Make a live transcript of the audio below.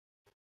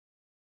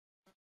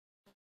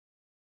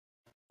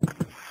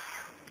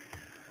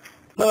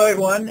Hello,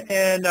 everyone,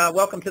 and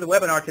welcome to the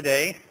webinar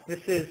today. This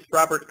is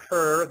Robert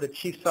Kerr, the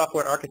Chief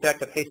Software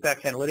Architect of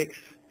Haystax Analytics.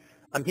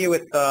 I'm here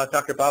with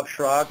Dr. Bob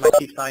Schrag, my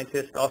Chief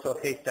Scientist, also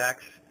of Haystax,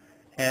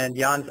 and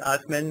Jans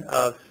Asman,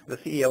 the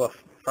CEO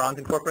of Franz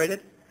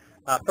Incorporated.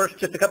 First,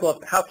 just a couple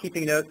of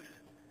housekeeping notes.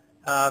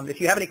 If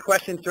you have any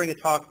questions during the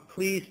talk,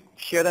 please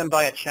share them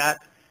via chat.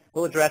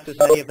 We'll address as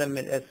many of them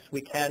as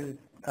we can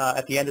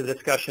at the end of the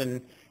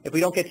discussion. If we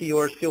don't get to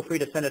yours, feel free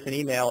to send us an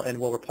email and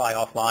we'll reply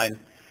offline.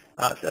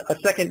 A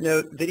second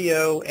note,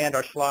 video and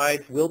our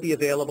slides will be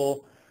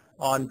available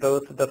on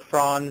both the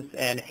Franz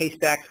and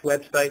Haystax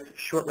websites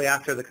shortly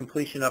after the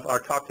completion of our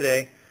talk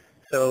today.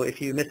 So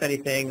if you miss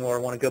anything or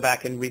want to go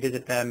back and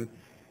revisit them,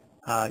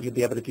 you'll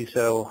be able to do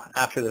so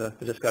after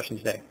the discussion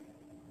today.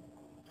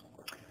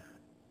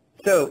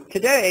 So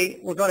today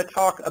we're going to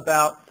talk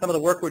about some of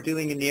the work we're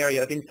doing in the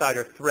area of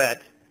insider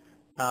threat.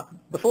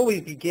 Before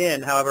we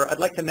begin, however, I'd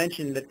like to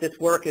mention that this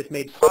work is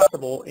made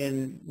possible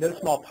in no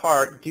small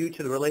part due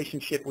to the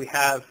relationship we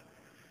have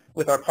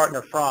with our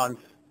partner Franz.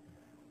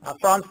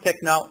 Franz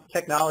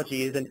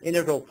technology is an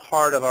integral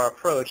part of our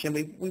approach, and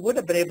we wouldn't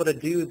have been able to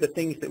do the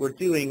things that we're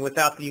doing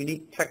without the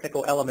unique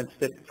technical elements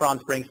that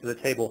Franz brings to the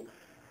table.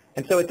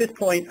 And so at this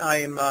point,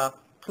 I am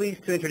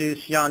pleased to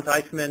introduce Jans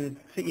Asman,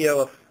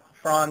 CEO of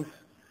Franz,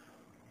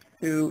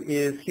 who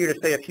is here to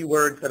say a few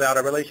words about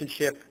our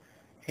relationship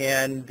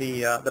and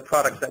the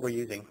products that we're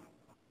using.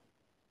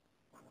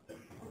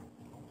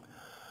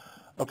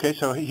 Okay,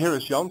 so here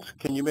is Jans.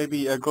 Can you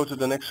maybe go to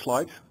the next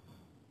slide?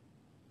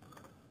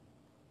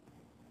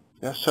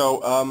 Yeah,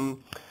 so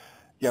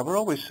we're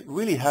always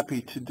really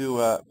happy to do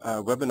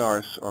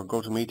webinars or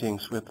go to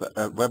meetings with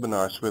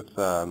webinars with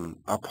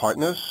our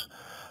partners,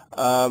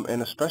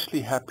 and especially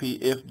happy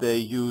if they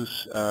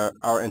use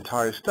our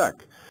entire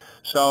stack.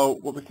 So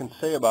what we can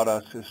say about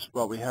us is,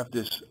 well, we have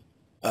this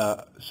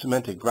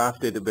semantic graph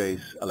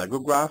database,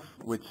 AllegroGraph,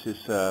 which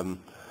is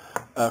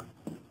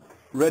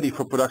ready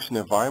for production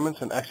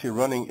environments and actually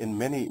running in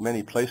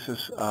many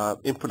places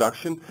in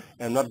production.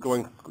 I'm not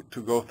going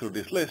to go through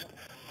this list.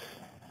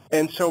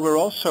 And so we're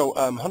also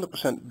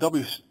 100%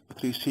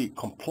 W3C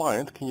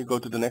compliant. Can you go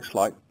to the next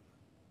slide?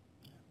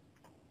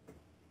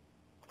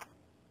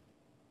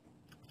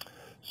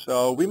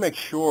 So we make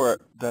sure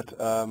that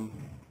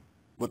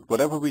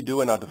whatever we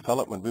do in our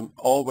development, we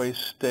always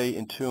stay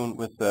in tune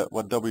with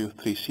what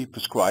W3C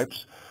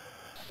prescribes.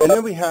 And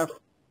then we have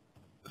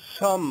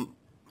some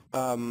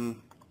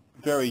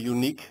very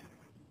unique,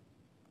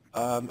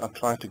 I'm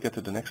trying to get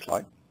to the next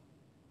slide.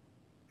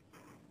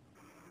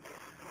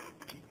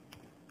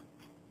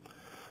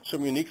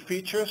 Some unique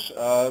features.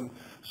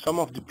 Some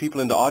of the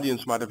people in the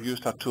audience might have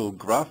used our tool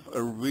Graph,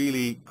 a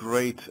really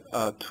great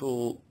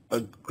tool, a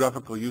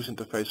graphical user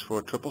interface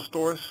for triple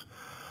stores.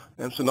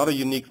 And so another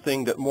unique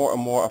thing that more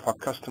and more of our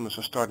customers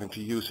are starting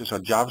to use is our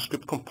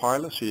JavaScript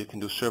compiler, so you can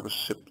do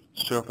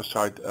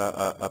server-side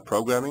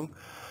programming.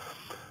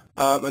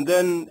 And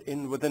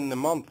then within a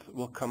month,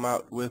 we'll come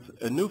out with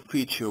a new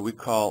feature we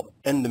call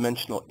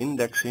n-dimensional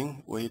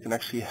indexing, where you can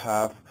actually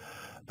have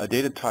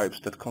data types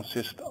that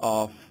consist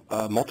of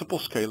multiple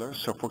scalars.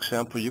 So for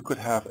example, you could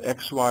have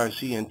X, Y,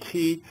 Z, and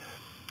T,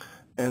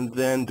 and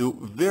then do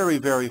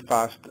very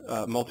fast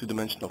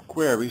multi-dimensional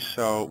queries.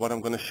 So what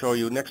I'm going to show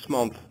you next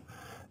month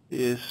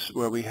is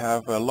where we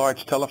have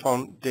large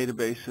telephone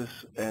databases,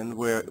 and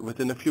where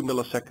within a few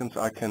milliseconds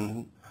I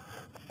can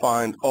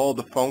find all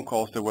the phone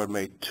calls that were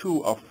made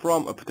to or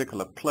from a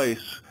particular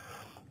place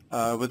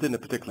within a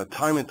particular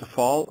time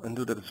interval, and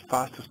do that as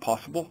fast as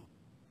possible.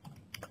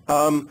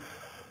 And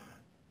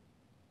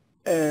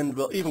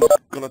we're even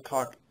going to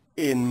talk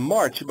in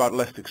March about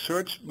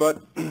Elasticsearch,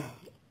 but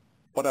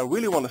what I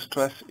really want to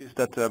stress is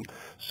that,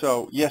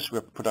 so yes, we're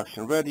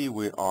production ready,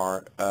 we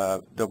are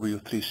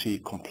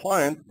W3C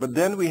compliant, but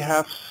then we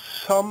have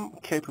some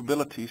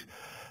capabilities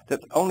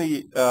that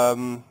only,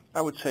 I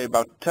would say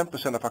about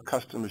 10% of our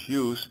customers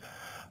use,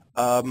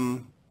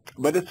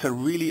 but it's a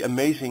really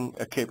amazing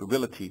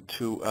capability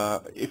to,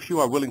 if you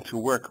are willing to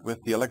work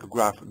with the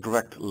AllegroGraph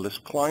direct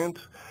Lisp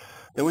client,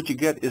 then what you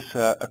get is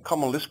a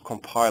common Lisp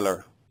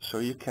compiler, so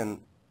you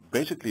can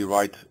basically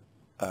write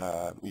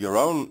your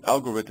own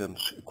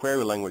algorithms,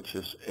 query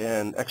languages,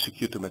 and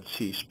execute them at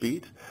C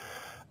speed.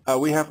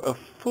 We have a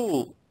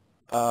full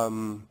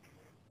Prolog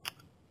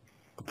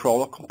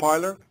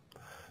compiler,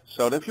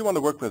 so that if you want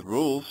to work with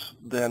rules,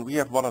 then we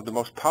have one of the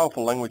most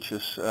powerful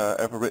languages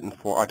ever written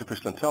for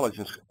artificial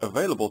intelligence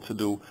available to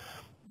do,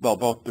 well,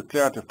 both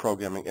declarative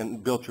programming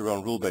and build your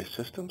own rule-based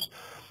systems.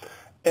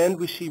 And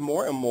we see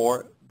more and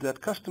more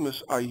that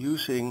customers are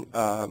using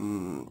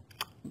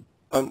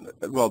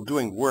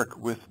doing work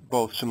with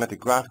both semantic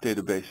graph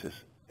databases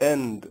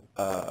and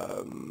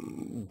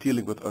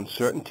dealing with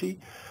uncertainty.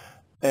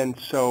 And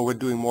so we're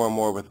doing more and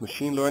more with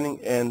machine learning,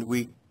 and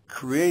we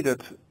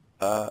created,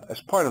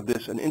 as part of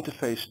this, an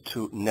interface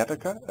to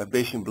Netica, a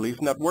Bayesian belief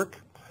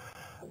network.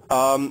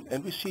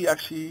 And we see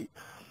actually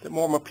that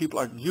more and more people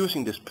are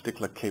using this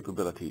particular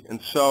capability.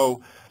 And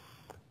so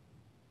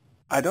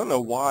I don't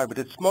know why, but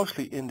it's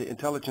mostly in the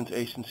intelligence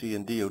agency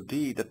and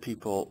DoD that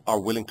people are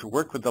willing to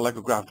work with the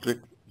AllegroGraph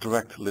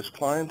direct Lisp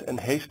client, and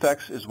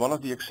Haystax is one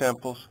of the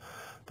examples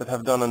that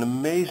have done an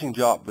amazing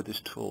job with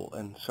this tool.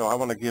 And so I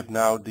want to give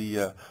now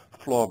the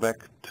floor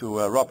back to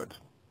Robert.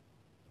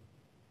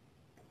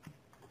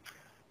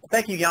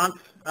 Thank you, Jans.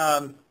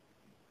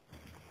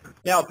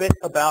 Now a bit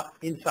about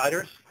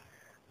insiders.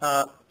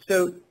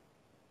 So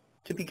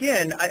to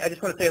begin, I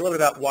just want to say a little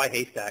bit about why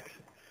Haystax.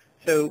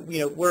 So,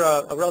 we're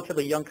a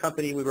relatively young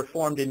company. We were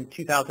formed in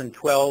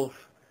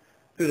 2012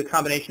 through the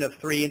combination of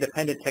 3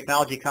 independent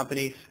technology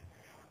companies.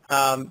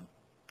 And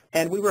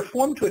we were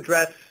formed to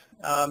address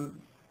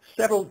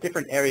several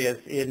different areas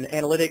in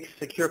analytics,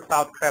 secure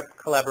cloud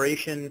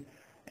collaboration,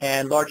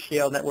 and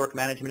large-scale network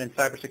management and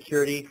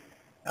cybersecurity.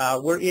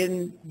 We're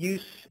in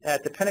use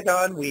at the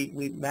Pentagon.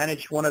 We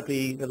manage one of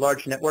the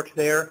large networks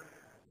there.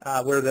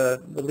 We're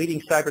the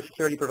leading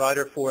cybersecurity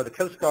provider for the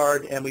Coast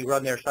Guard, and we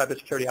run their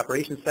cybersecurity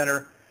operations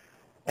center.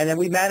 And then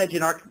we manage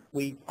and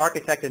we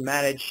architect and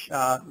manage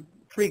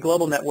 3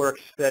 global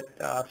networks that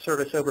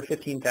service over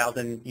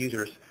 15,000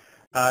 users.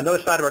 Another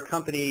side of our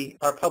company,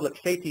 our public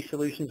safety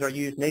solutions are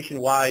used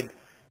nationwide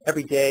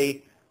every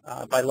day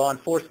by law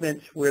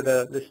enforcement. We're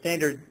the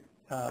standard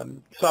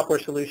software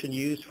solution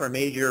used for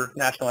major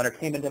national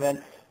entertainment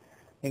events,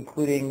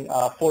 including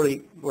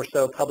 40 or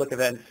so public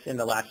events in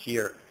the last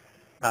year.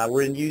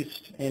 We're in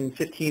use in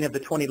 15 of the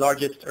 20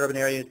 largest urban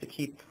areas to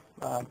keep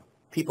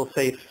people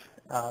safe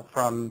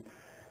from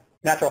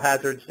natural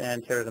hazards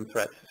and terrorism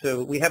threats.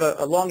 So we have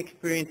a long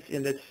experience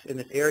in this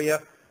area,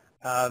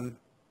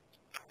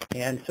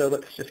 and so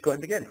let's just go ahead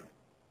and begin.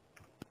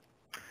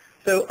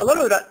 So a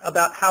little bit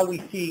about how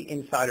we see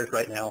insiders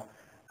right now.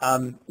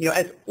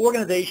 As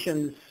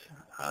organizations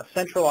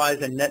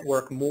centralize and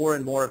network more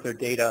and more of their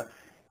data,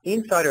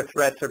 insider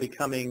threats are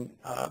becoming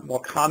more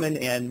common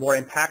and more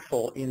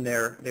impactful in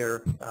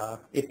their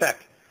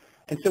effect.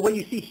 And so what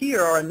you see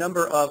here are a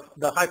number of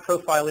the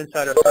high-profile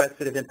insider threats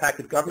that have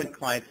impacted government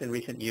clients in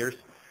recent years.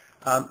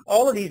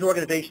 All of these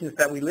organizations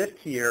that we list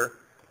here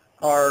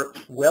are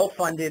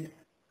well-funded,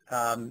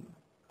 have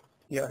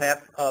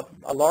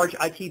a large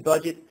IT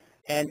budget,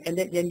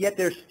 and yet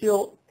they're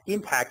still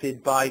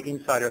impacted by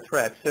insider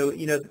threats. So,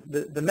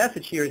 the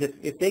message here is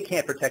if they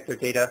can't protect their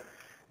data,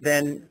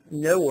 then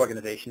no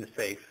organization is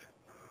safe.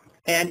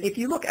 And if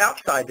you look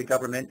outside the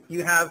government,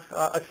 you have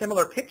a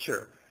similar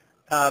picture.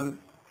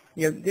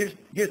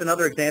 Here's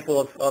another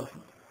example of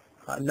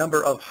a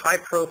number of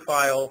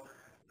high-profile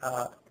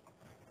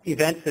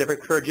events that have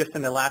occurred just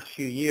in the last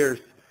few years.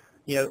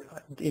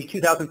 In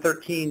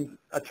 2013,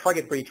 a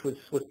Target breach was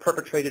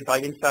perpetrated by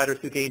insiders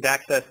who gained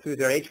access through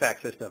their HVAC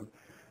system.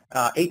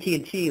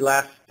 AT&T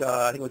last,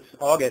 I think it was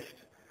August,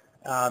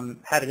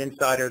 had an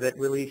insider that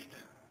released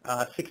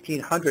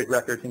 1,600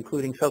 records,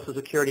 including Social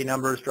Security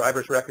numbers,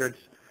 driver's records,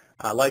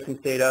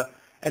 license data.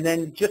 And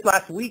then just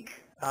last week,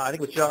 I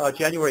think it was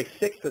January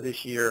 6th of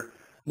this year,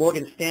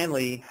 Morgan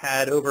Stanley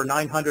had over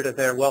 900 of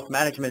their wealth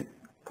management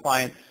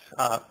clients,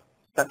 about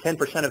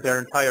 10% of their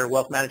entire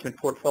wealth management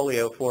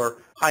portfolio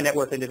for high net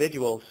worth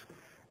individuals.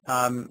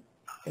 An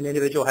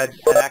individual had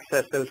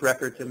accessed those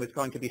records and was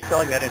going to be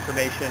selling that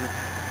information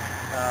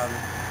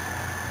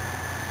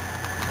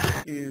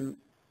to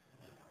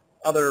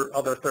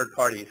other third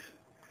parties.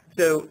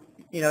 So,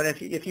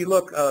 if you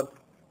look,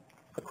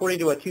 according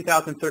to a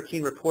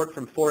 2013 report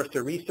from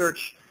Forrester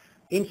Research,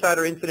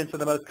 insider incidents are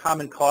the most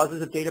common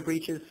causes of data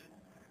breaches.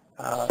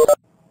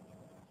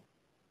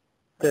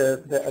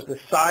 The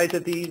size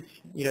of these,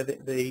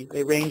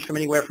 they range from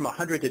anywhere from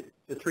 $100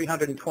 to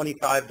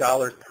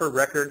 $325 per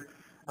record,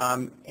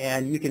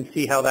 and you can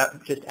see how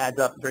that just adds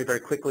up very, very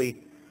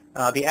quickly.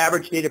 The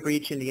average data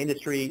breach in the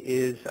industry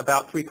is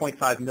about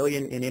 3.5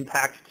 million in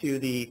impact to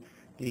the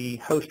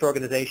host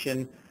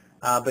organization,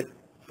 but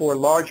for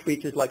large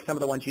breaches like some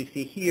of the ones you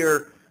see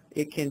here,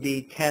 it can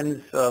be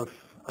tens of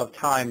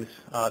times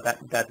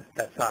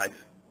that size.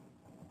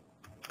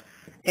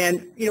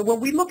 And when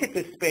we look at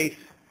this space,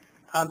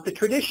 the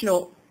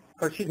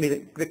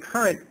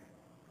current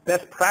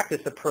best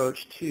practice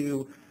approach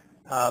to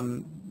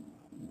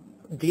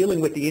dealing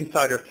with the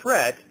insider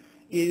threat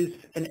is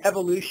an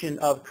evolution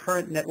of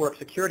current network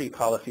security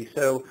policy.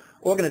 So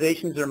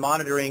organizations are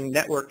monitoring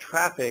network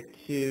traffic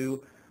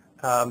to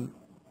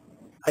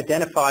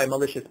identify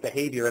malicious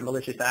behavior and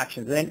malicious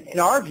actions. And in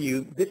our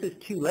view, this is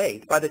too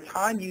late. By the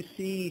time you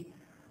see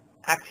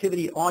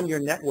activity on your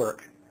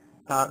network,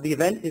 the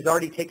event is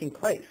already taking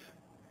place.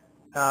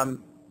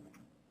 And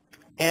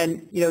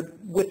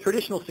with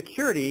traditional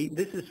security,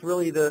 this is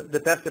really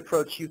the best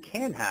approach you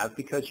can have,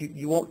 because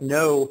you won't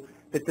know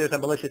that there's a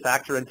malicious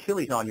actor until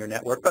he's on your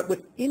network. But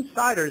with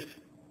insiders,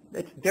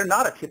 they're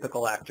not a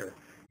typical actor.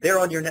 They're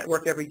on your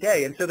network every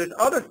day. And so there's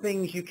other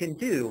things you can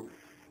do.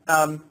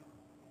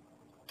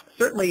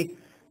 Certainly,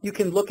 you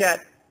can look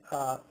at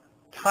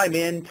time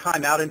in,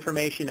 time out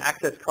information,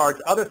 access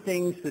cards, other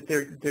things that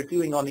they're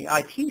doing on the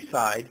IT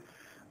side.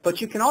 But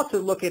you can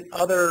also look at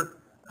other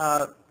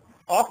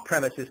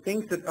off-premises,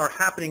 things that are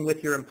happening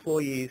with your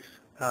employees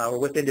or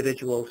with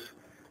individuals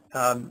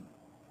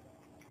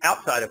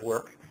outside of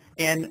work.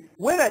 And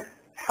where that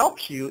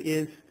helps you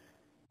is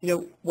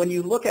when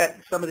you look at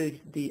some of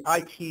the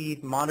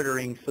IT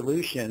monitoring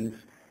solutions,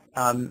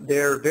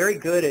 they're very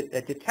good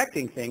at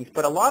detecting things,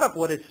 but a lot of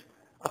what is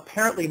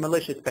apparently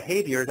malicious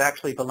behavior is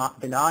actually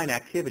benign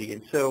activity.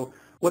 And so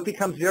what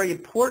becomes very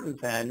important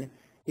then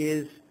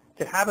is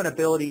to have an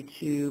ability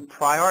to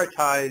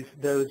prioritize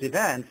those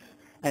events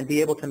and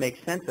be able to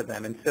make sense of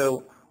them. And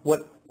so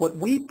what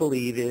we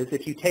believe is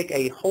if you take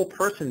a whole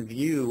person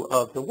view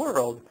of the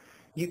world,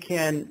 you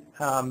can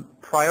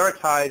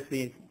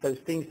prioritize those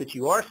things that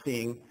you are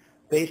seeing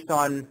based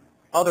on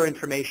other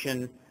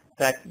information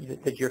that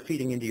you're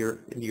feeding into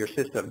your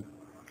system.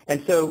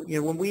 And so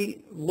when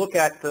we look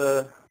at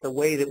the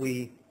way that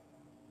we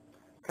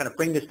kind of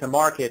bring this to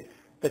market,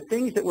 the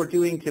things that we're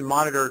doing to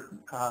monitor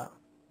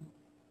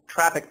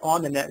traffic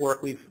on the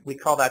network, we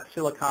call that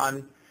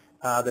silicon.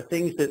 The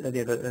things that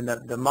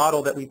the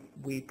model that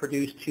we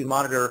produce to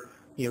monitor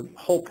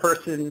whole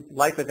person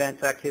life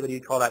events activity, we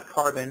call that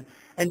carbon.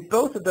 And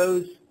both of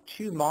those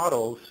two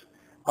models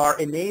are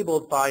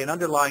enabled by an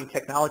underlying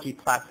technology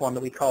platform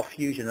that we call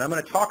Fusion. And I'm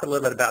going to talk a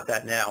little bit about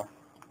that now.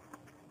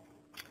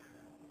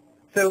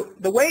 So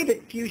the way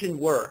that Fusion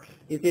works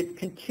is it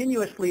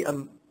continuously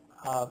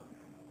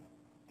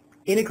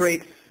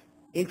integrates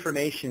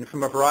information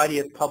from a variety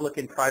of public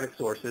and private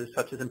sources,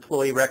 such as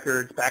employee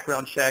records,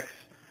 background checks,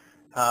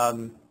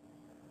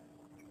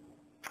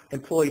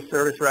 employee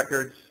service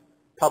records,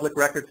 public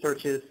record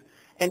searches.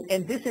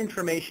 And this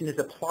information is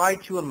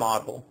applied to a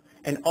model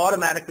and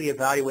automatically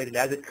evaluated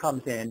as it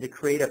comes in to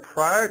create a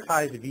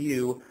prioritized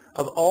view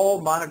of all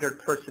monitored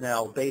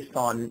personnel based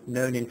on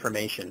known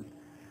information.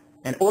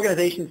 And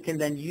organizations can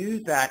then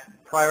use that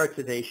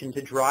prioritization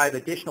to drive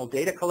additional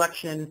data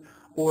collection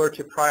or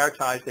to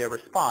prioritize their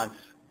response.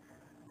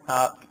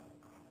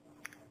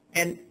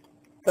 And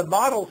the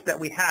models that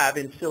we have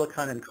in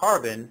silicon and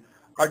carbon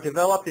are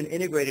developed and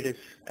integrated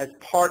as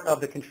part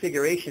of the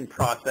configuration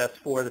process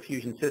for the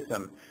Fusion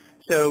system.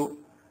 So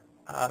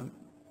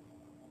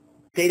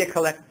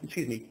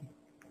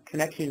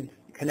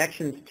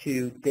connections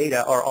to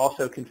data are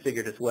also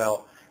configured as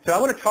well. So I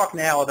want to talk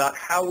now about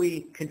how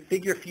we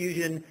configure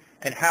Fusion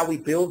and how we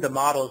build the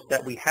models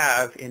that we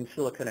have in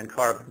silicon and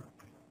carbon.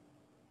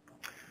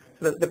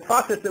 So the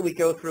process that we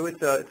go through,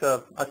 it's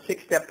a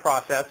 6-step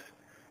process,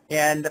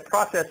 and the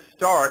process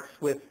starts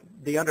with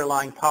the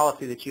underlying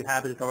policy that you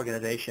have as an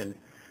organization.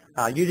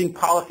 Using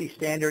policy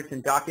standards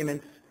and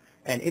documents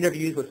and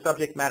interviews with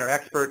subject matter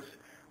experts,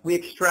 we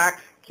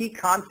extract key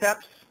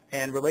concepts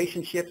and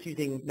relationships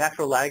using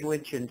natural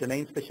language and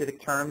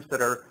domain-specific terms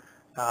that are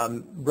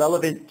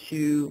relevant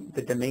to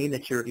the domain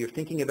that you're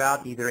thinking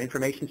about, either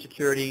information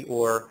security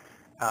or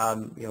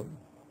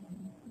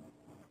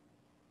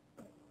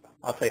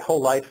I'll say whole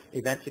life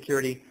event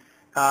security.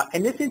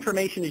 And this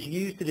information is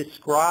used to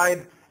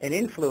describe an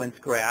influence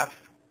graph,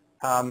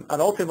 and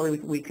ultimately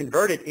we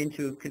convert it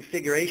into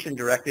configuration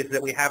directives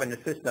that we have in the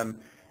system.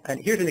 And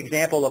here's an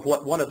example of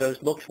what one of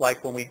those looks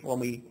like when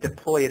we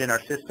deploy it in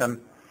our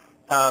system.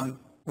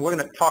 We're going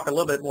to talk a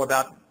little bit more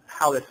about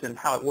how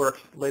it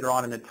works later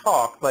on in the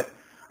talk, but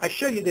I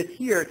show you this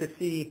here to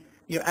see,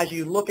 as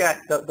you look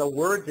at the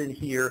words in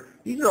here,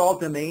 these are all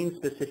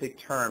domain-specific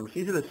terms.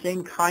 These are the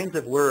same kinds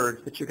of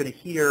words that you're going to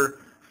hear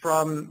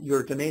from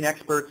your domain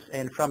experts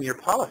and from your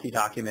policy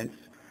documents.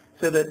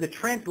 So the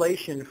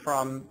translation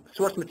from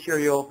source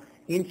material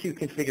into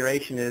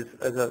configuration is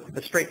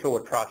a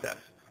straightforward process.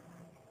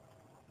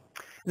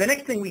 And the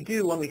next thing we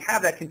do when we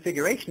have that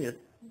configuration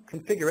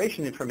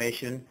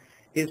information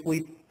is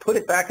we put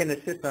it back in the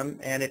system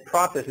and it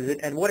processes it,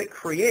 and what it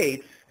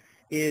creates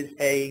is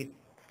a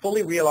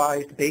fully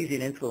realized Bayesian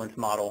influence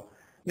model.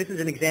 This is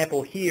an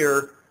example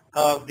here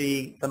of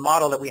the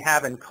model that we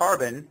have in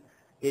carbon.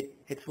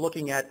 It's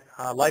looking at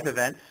life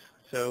events,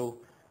 so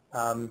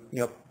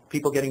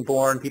people getting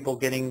born, people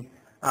getting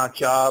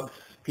jobs,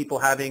 people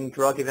having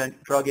drug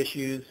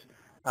issues,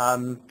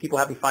 people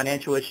having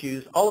financial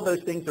issues. All of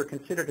those things are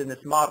considered in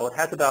this model. It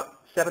has about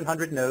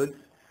 700 nodes,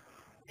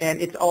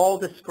 and it's all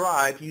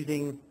described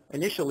using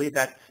initially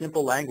that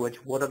simple language.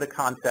 What are the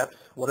concepts?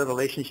 What are the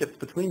relationships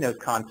between those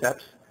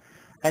concepts?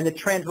 And the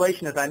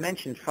translation, as I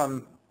mentioned,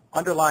 from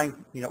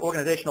underlying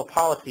organizational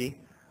policy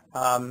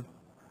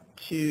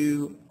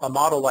to a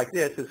model like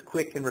this is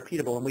quick and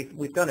repeatable, and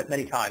we've done it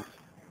many times.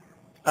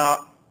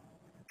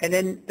 And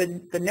then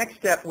the next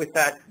step with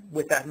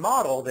that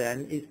model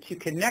then is to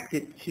connect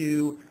it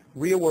to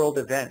real-world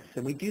events,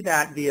 and we do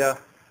that via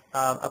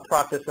a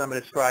process I'm going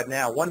to describe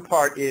now. One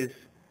part is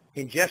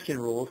ingestion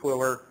rules, where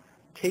we're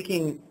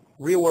taking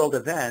real-world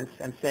events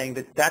and saying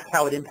that that's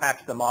how it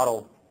impacts the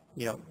model,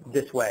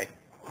 this way.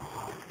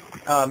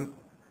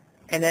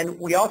 And then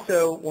we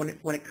also,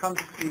 when it comes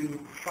to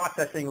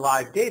processing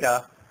live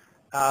data,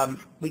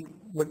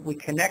 we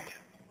connect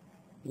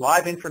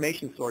live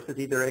information sources,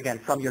 either again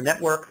from your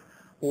network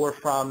or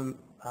from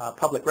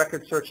public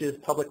record searches,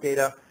 public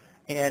data,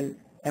 and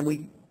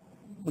we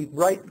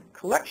write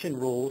collection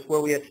rules where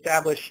we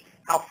establish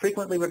how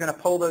frequently we're going to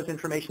pull those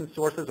information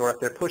sources, or if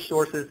they're push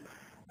sources,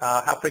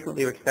 how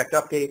frequently we expect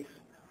updates.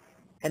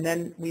 And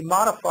then we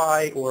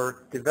modify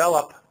or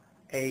develop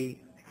a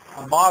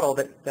model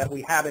that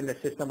we have in the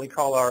system we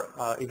call our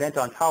event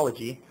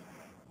ontology.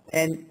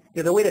 And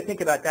the way to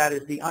think about that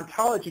is the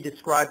ontology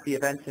describes the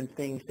events and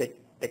things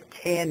that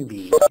can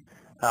be.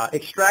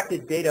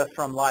 Extracted data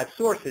from live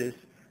sources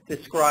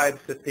describes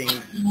the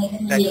things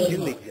that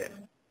do exist.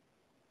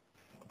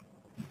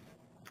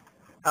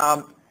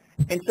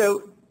 And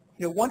so,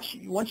 once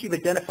you've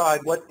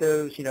identified what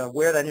those,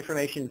 where that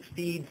information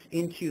feeds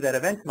into that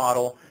event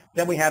model,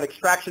 then we have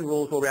extraction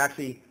rules where we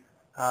actually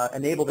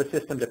enable the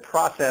system to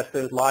process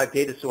those live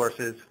data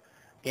sources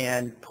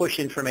and push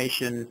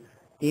information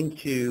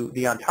into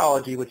the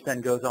ontology, which then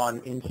goes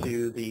on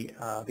into the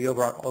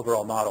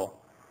overall model.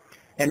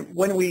 And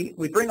when we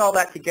bring all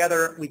that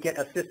together, we get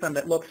a system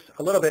that looks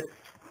a little bit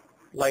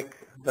like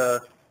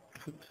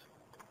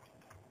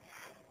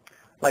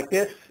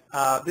this.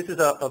 This is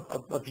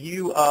a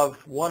view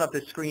of one of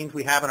the screens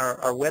we have in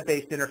our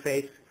web-based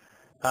interface.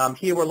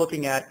 Here we're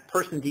looking at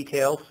person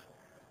details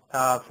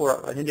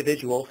for an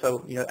individual.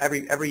 So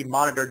every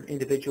monitored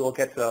individual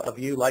gets a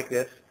view like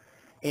this.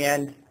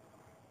 And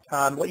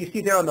what you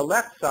see there on the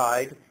left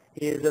side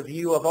is a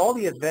view of all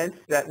the events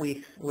that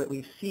we've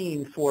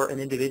seen for an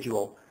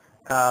individual.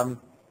 And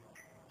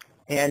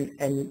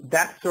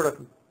that sort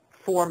of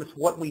forms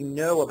what we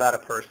know about a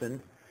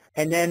person.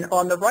 And then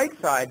on the right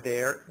side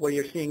there, where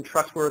you're seeing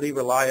trustworthy,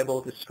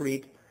 reliable,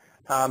 discrete,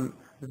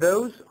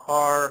 those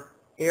are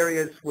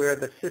areas where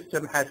the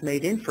system has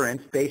made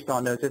inference based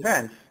on those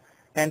events.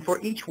 And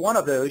for each one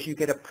of those, you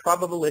get a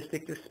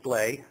probabilistic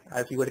display,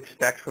 as you would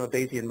expect from a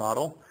Bayesian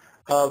model,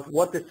 of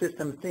what the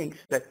system thinks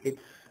that it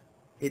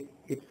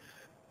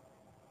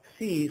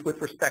sees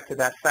with respect to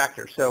that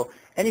factor. So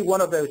any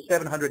one of those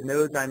 700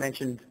 nodes I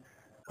mentioned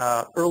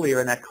earlier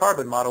in that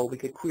carbon model, we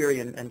could query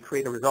and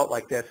create a result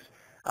like this.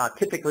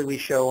 Typically, we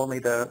show only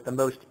the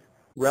most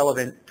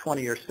relevant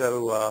 20 or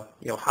so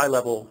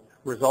high-level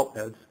result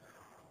nodes.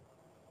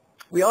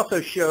 We also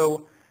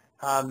show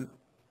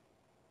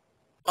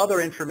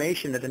other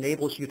information that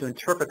enables you to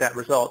interpret that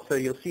result. So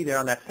you'll see there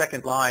on that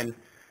second line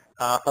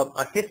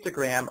a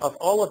histogram of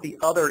all of the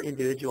other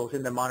individuals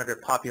in the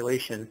monitored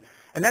population.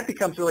 And that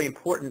becomes really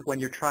important when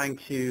you're trying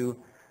to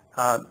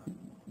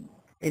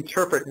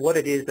interpret what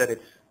it is that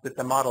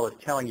the model is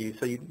telling you.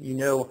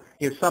 So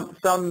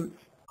some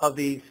of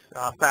these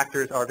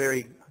factors are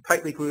very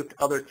tightly grouped.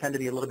 Others tend to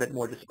be a little bit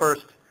more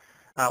dispersed.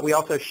 We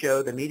also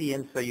show the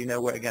median, so you know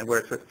where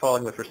it's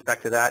falling with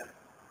respect to that.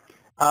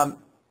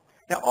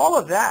 Now, all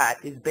of that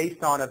is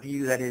based on a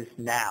view that is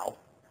now.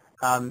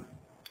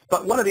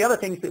 But one of the other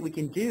things that we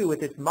can do with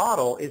this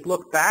model is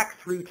look back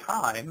through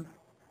time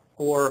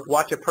or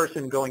watch a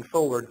person going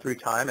forward through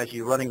time as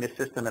you're running this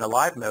system in a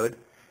live mode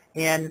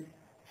and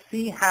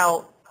see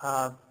how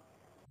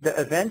the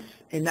events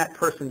in that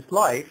person's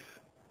life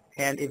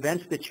and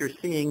events that you're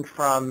seeing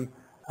from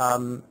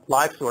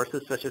live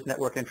sources such as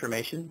network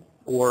information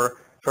or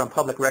from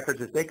public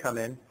records as they come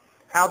in,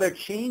 how they're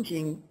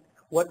changing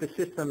what the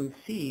system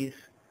sees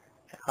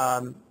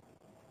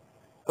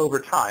over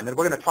time. And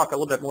we're going to talk a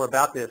little bit more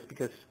about this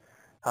because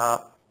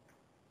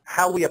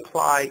how we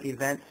apply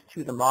events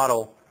to the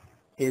model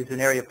is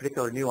an area of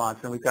particular nuance,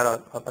 and we've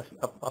got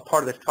a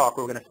part of this talk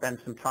where we're going to spend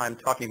some time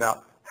talking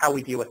about how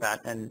we deal with that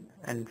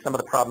and some of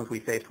the problems we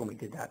faced when we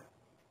did that.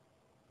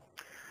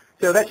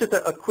 So that's just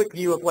a quick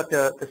view of what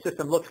the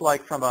system looks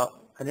like from an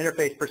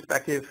interface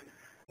perspective.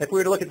 If we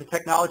were to look at the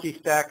technology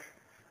stack,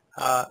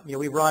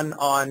 we run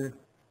on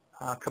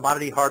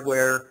commodity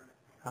hardware.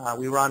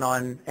 We run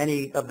on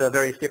any of the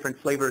various different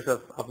flavors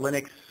of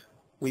Linux.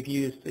 We've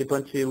used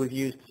Ubuntu, we've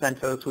used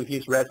CentOS, we've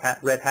used Red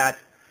Hat.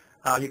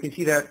 You can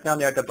see that down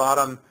there at the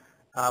bottom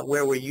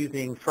where we're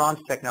using Franz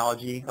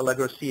technology,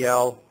 Allegro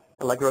CL,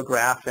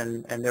 AllegroGraph,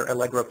 and their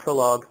Allegro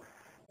Prolog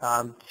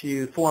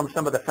to form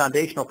some of the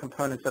foundational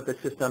components of the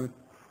system.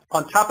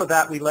 On top of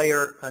that, we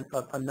layer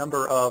a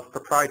number of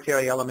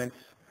proprietary elements,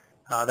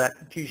 that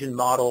Fusion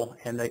model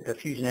and the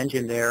Fusion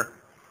engine there.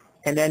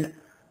 And then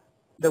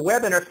the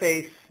web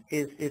interface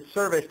is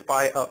serviced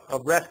by a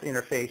REST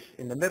interface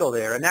in the middle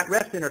there. And that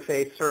REST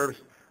interface serves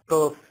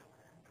both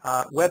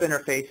web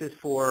interfaces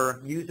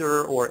for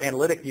user or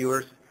analytic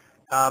viewers,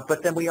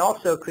 but then we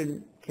also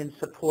can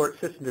support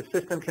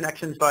system-to-system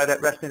connections via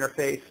that REST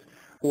interface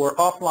or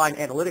offline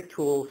analytic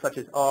tools such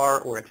as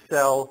R or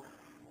Excel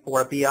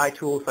or BI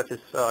tools such as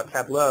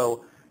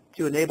Tableau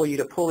to enable you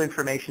to pull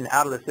information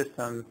out of the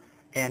system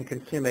and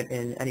consume it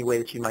in any way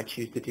that you might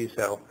choose to do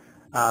so.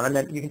 And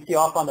then you can see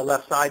off on the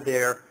left side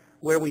there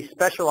where we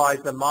specialize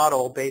the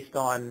model based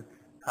on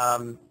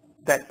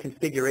that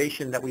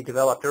configuration that we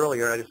developed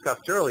earlier, I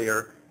discussed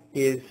earlier,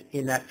 is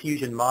in that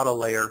Fusion model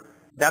layer.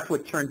 That's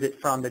what turns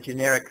it from the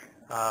generic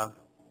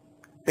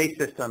base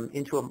system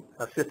into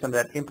a system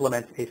that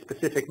implements a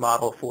specific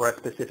model for a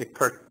specific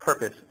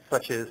purpose,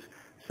 such as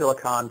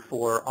Silicon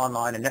for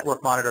online and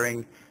network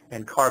monitoring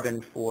and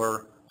Carbon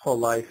for whole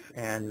life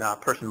and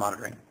person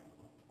monitoring.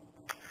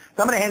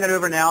 So I'm going to hand it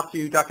over now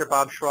to Dr.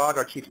 Bob Schrag,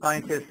 our chief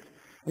scientist,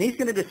 and he's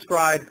going to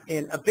describe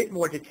in a bit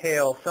more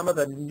detail some of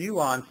the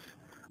nuance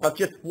of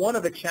just one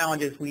of the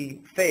challenges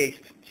we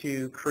faced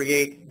to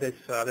create this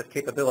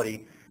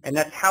capability. And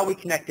that's how we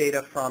connect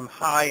data from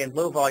high and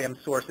low volume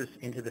sources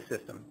into the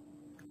system.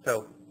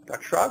 So,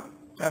 Dr. Schrag?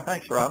 Yeah,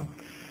 thanks, Rob.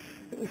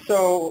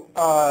 So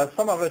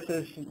some of us,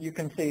 as you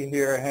can see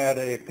here, had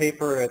a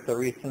paper at the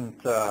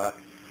recent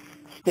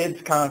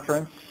STIDS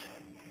conference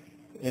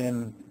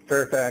in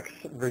Fairfax,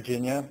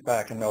 Virginia,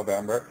 back in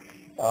November.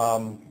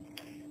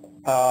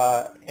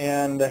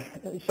 And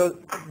so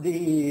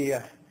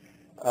the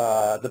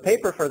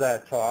paper for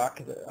that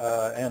talk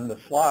and the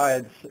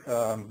slides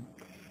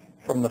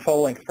from the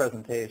full-length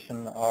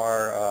presentation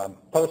are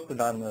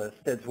posted on the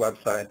STIDS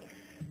website.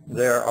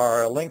 There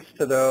are links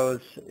to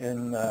those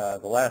in the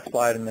last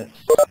slide in this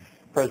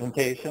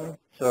presentation,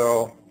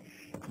 so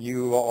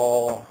you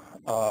all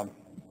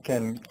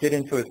can get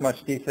into as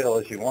much detail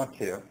as you want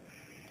to.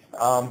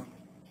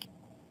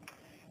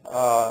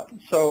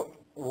 So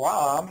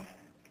Rob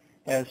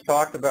has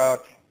talked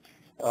about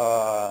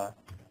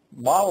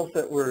models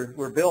that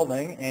we're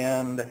building,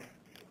 and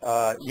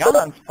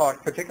Jan's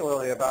talked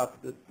particularly about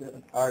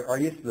our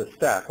use of the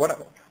stack.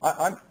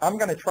 I'm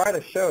going to try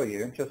to show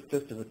you, just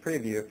as a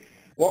preview,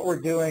 what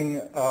we're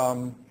doing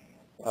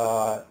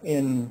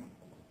in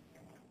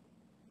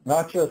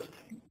not just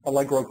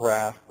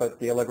AllegroGraph, but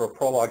the Allegro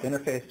Prolog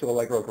interface to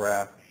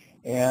AllegroGraph,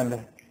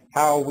 and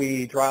how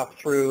we drop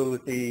through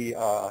the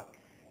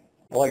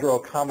Allegro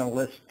Common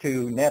Lisp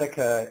to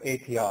Netica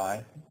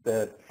API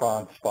that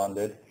Franz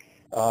funded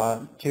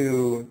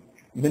to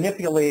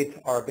manipulate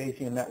our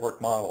Bayesian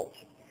network models,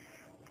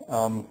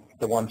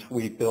 the ones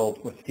we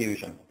build with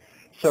Fusion.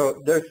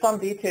 So there's some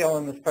detail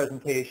in this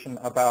presentation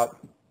about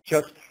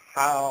just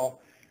how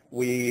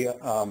we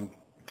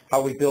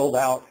build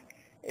out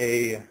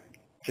a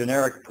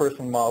generic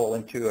person model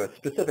into a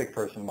specific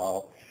person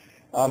model.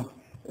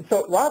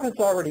 So Rob has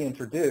already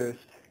introduced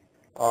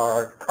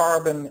our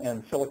carbon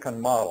and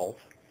silicon models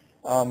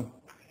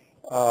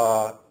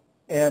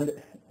and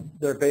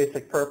their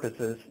basic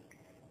purposes,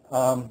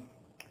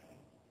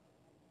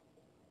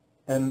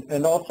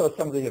 and also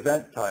some of the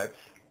event types.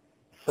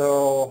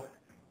 So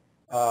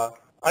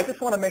I just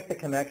want to make the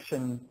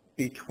connection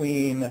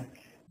between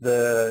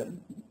the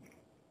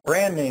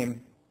brand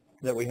name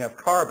that we have,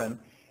 carbon,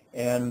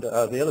 and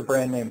the other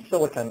brand name,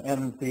 silicon,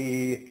 and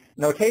the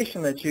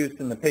notation that's used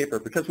in the paper,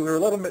 because we were a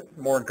little bit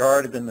more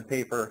guarded in the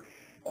paper.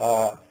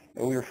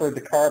 We referred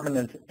to carbon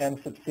as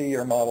M sub C,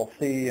 or model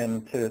C,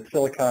 and to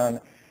silicon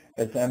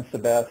as M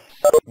sub S,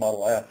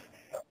 model S.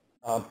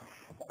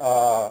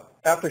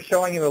 After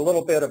showing you a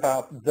little bit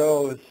about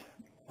those,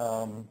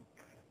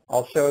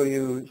 I'll show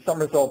you some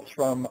results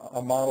from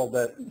a model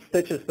that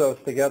stitches those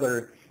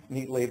together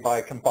neatly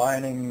by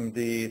combining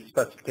the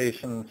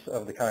specifications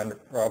of the kind that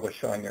Rob was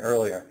showing you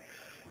earlier.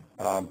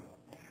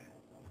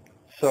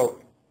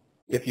 So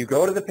if you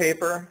go to the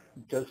paper,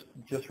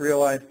 just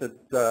realize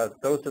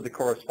that those are the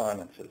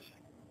correspondences.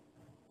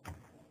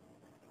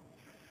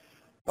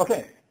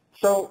 Okay,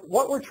 so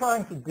what we're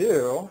trying to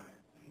do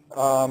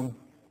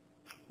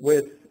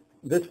with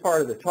this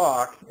part of the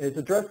talk is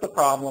address the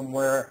problem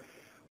where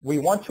we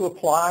want to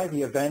apply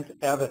the event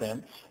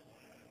evidence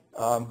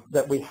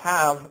that we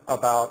have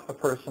about a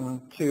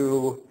person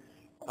to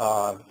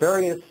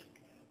various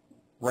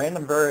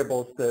random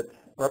variables that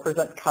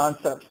represent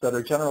concepts that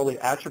are generally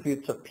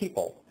attributes of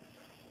people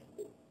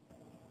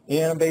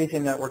in a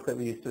Bayesian network that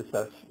we use to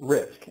assess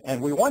risk.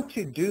 And we want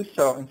to do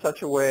so in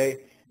such a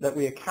way that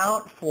we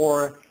account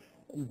for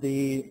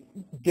the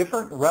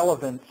different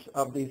relevance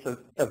of these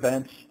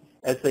events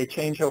as they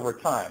change over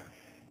time.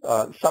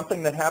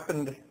 Something that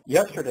happened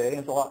yesterday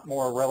is a lot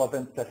more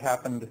relevant that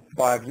happened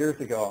 5 years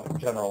ago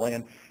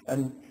generally,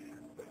 and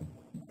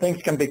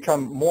things can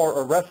become more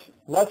or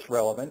less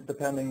relevant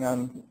depending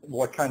on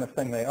what kind of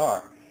thing they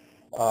are.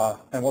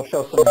 And we'll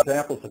show some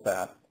examples of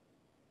that.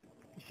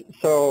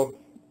 So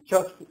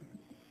just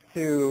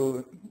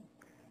to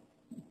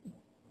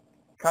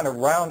kind of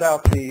round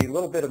out the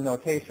little bit of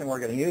notation we're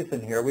going to use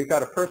in here, we've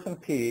got a person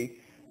P.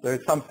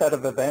 There's some set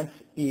of events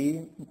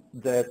E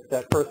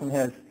that person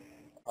has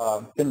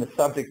been the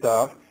subject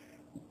of.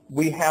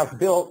 We have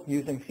built,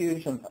 using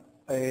Fusion,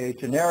 a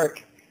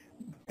generic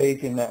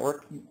Bayesian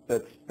network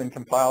that's been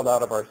compiled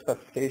out of our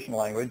specification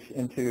language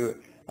into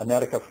a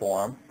Netica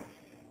form.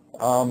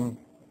 All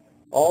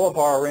of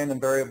our random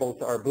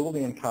variables are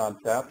Boolean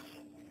concepts,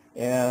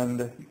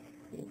 and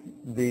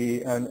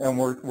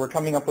we're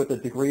coming up with a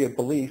degree of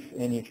belief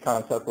in each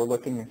concept. We're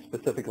looking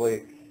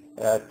specifically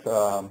at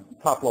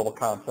top-level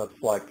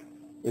concepts like,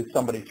 is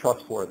somebody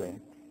trustworthy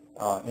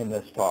in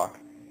this talk.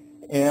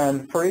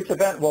 And for each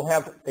event, we'll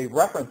have a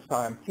reference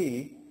time,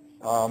 T,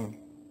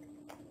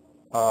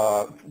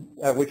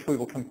 at which we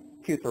will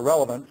compute the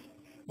relevance.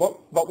 But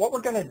what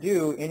we're going to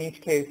do in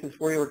each case is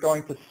we are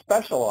going to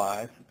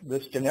specialize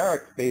this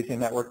generic Bayesian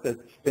network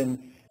that's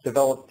been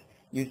developed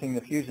using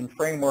the Fusion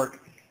framework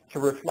to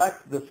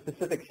reflect the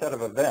specific set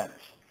of events.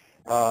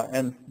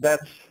 And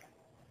that's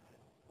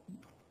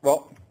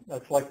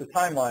like the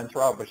timelines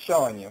Rob was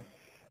showing you.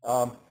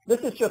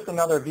 This is just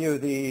another view.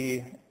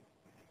 The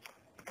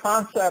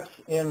concepts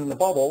in the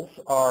bubbles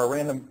are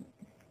random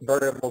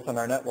variables in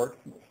our network,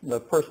 the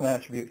person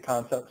attribute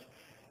concepts.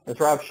 As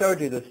Rob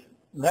showed you, this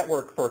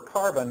network for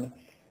carbon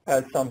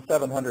has some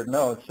 700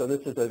 nodes, so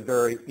this is a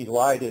very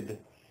elided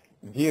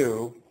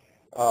view.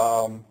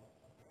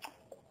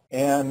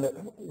 And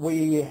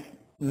we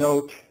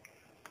note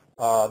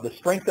the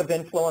strength of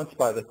influence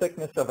by the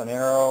thickness of an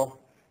arrow.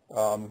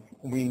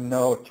 We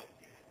note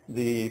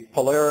the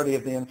polarity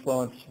of the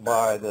influence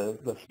by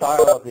the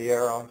style of the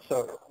arrow.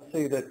 So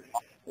see that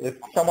if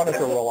someone is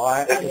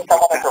reliable,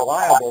 that's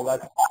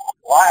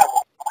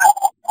reliable.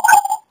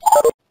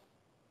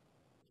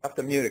 I have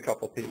to mute a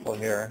couple people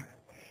here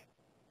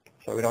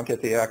so we don't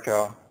get the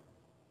echo.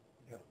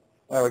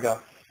 There we go.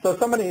 So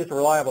somebody is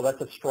reliable,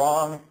 that's a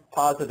strong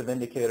positive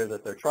indicator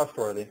that they're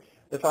trustworthy.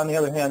 If, on the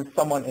other hand,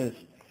 someone is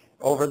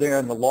over there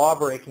in the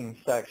law-breaking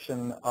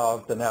section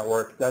of the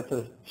network, that's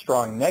a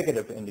strong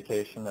negative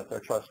indication that they're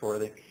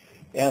trustworthy.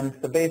 And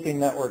the Bayesian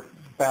network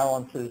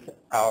balances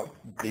out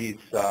these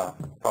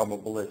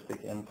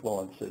probabilistic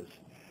influences.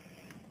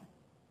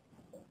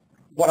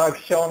 What I've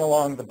shown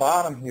along the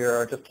bottom here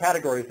are just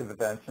categories of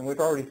events, and we've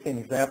already seen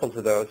examples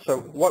of those. So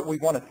what we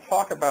want to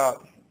talk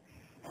about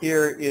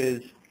here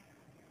is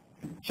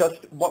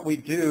just what we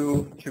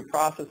do to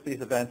process these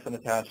events and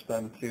attach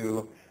them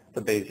to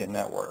the Bayesian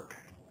network.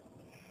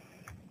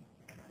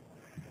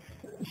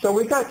 So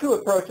we've got two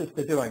approaches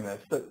to doing this.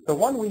 The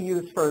one we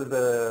use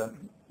for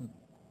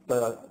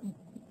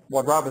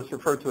what Rob has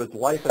referred to as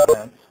life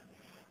events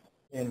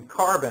in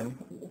carbon,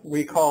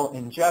 we call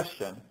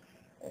ingestion.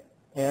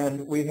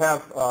 And we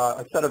have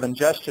a set of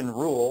ingestion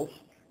rules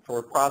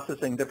for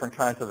processing different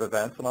kinds of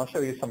events, and I'll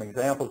show you some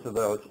examples of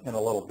those in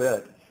a little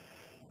bit.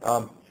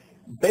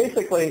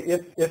 Basically,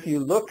 if you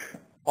look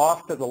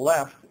off to the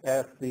left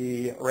at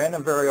the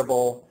random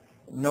variable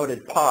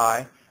noted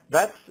pi,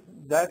 that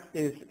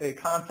is a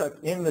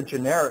concept in the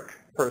generic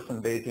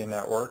person Bayesian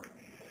network.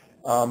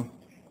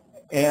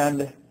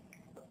 And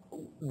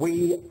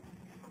we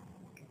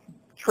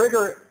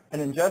trigger an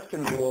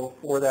ingestion rule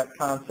for that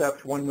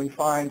concept when we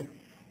find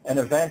an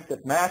event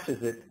that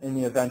matches it in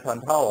the event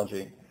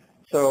ontology.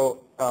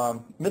 So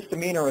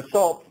misdemeanor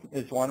assault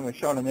is one. We've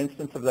shown an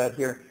instance of that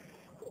here.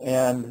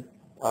 And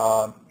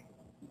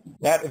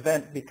that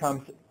event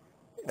becomes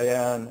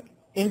an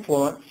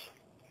influence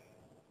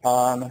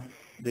on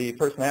the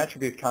person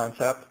attribute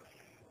concept.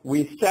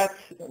 We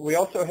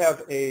also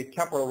have a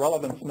temporal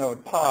relevance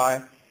node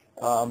pi.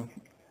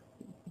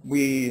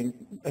 We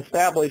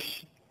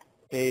establish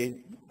a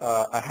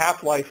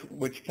half-life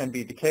which can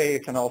be decay.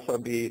 It can also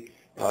be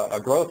a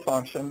growth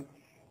function,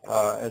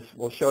 as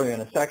we'll show you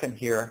in a second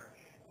here.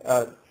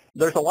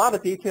 There's a lot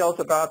of details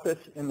about this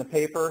in the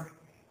paper.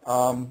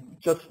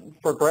 Just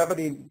for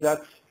brevity,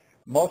 that's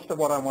most of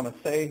what I want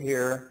to say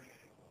here.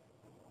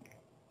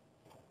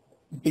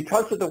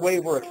 Because of the way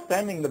we're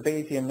extending the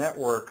Bayesian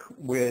network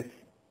with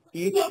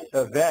each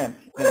event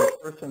in a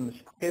person's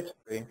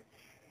history,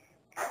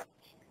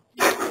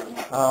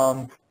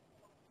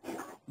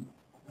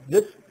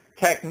 this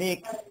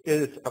technique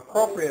is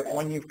appropriate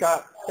when you've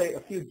got, say, a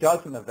few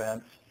dozen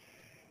events,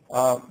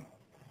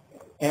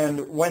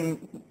 and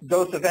when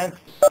those events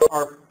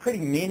are pretty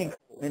meaningful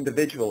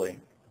individually.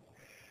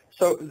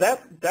 So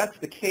that's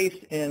the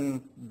case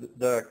in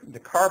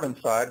the carbon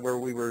side, where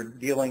we were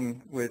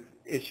dealing with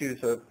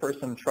issues of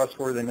person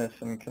trustworthiness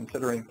and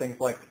considering things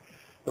like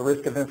the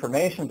risk of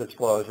information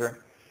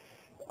disclosure.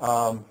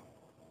 Well,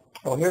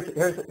 here's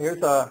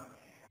a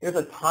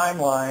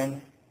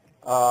timeline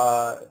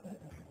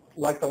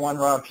like the one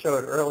Rob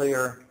showed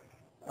earlier.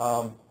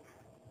 I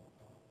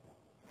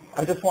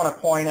just want to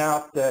point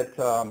out that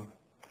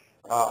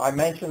I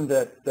mentioned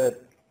that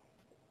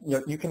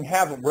you can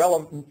have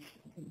relevance.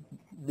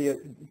 The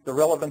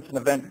relevance in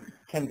an event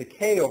can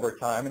decay over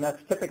time, and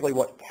that's typically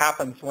what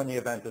happens when the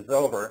event is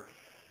over.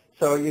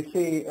 So you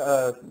see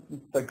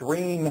the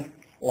green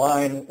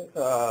line,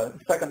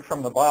 second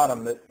from the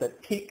bottom,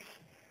 that peaks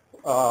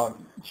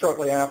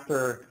shortly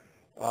after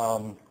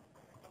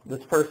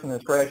this person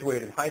has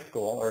graduated high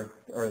school,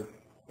 or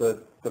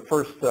the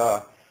first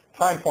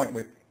time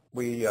point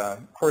we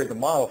queried the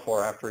model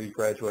for after he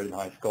graduated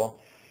high school,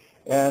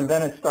 and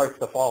then it starts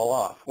to fall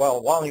off.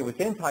 Well, while he was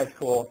in high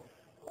school,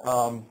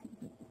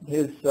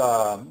 his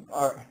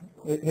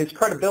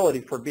credibility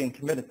for being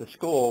committed to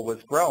school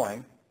was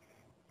growing.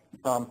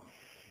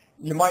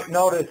 You might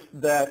notice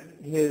that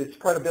his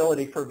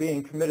credibility for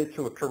being committed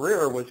to a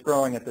career was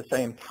growing at the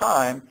same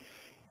time,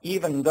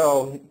 even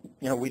though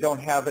we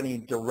don't have any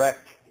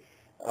direct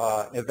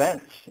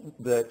events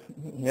that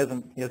he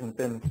hasn't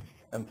been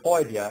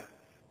employed yet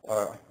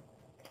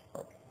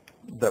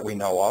that we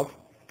know of.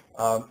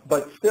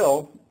 But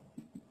still,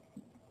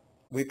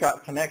 we've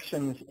got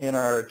connections in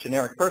our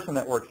generic person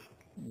networks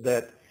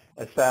that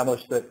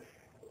establish that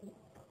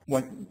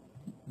when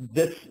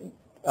this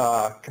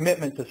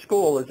commitment to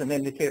school is an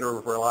indicator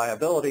of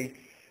reliability,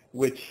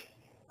 which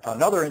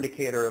another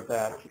indicator of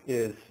that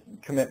is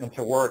commitment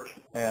to work,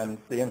 and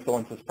the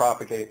influences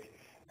propagate.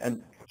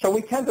 And so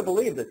we tend to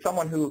believe that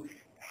someone who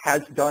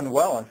has done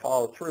well and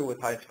followed through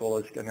with high school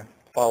is going to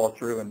follow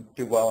through and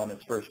do well in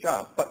his first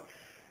job. But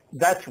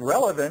that's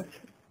relevant.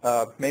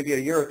 Maybe a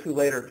year or two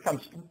later, it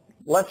becomes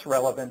less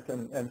relevant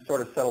and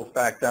sort of settles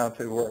back down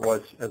to where it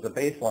was as a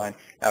baseline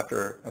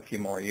after a few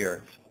more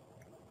years.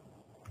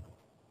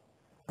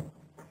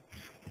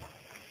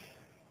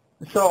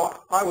 So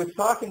I was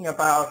talking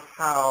about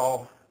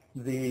how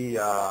the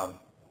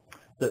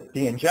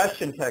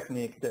ingestion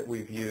technique that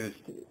we've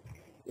used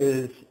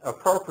is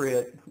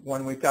appropriate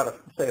when we've got,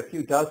 say, a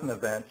few dozen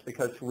events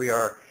because we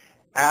are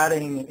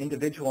adding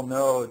individual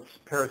nodes,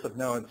 pairs of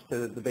nodes,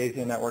 to the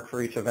Bayesian network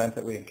for each event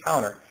that we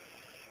encounter.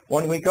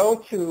 When we go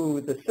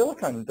to the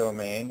silicon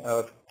domain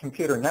of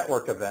computer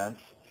network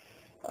events,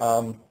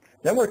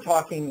 then we're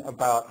talking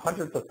about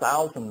hundreds of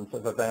thousands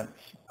of events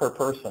per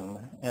person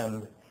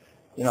and,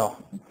 you know,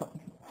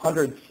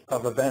 hundreds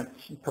of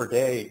events per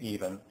day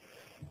even.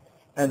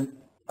 And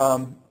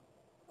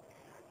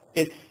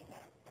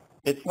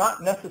it's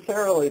not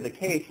necessarily the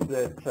case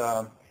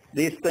that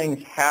these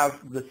things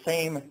have the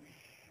same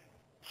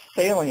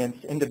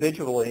salience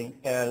individually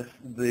as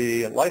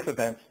the life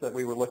events that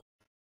we were looking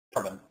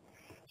at.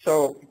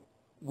 So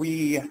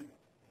we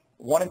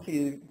wanted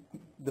to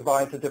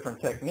devise a different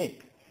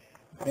technique.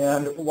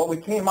 And what we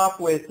came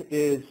up with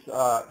is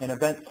an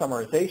event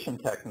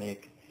summarization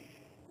technique.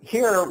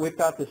 Here we've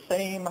got the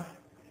same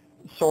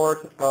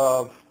sort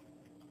of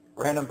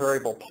random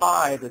variable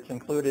pi that's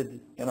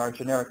included in our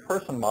generic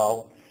person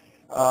model,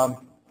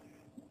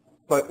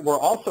 but we're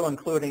also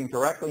including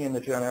directly in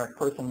the generic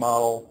person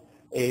model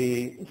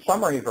a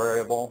summary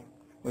variable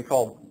we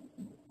call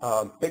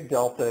big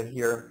delta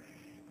here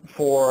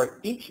for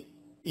each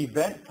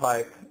event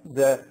type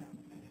that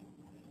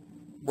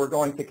we're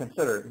going to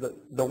consider.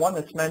 The one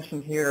that's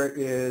mentioned here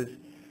is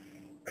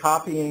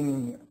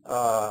copying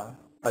a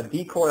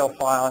decoy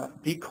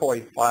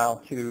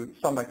file to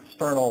some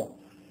external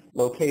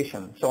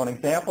location. So an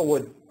example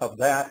of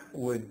that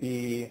would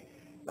be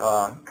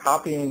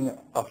copying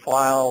a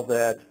file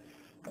that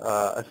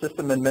a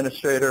system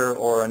administrator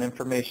or an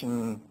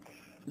information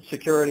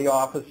security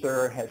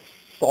officer has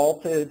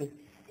salted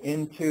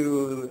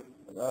into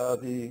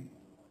the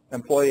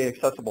employee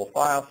accessible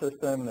file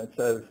system that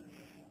says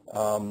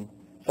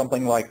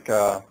something like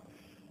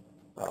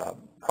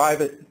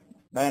private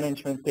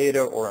management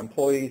data or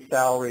employee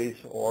salaries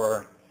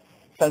or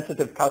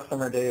sensitive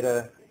customer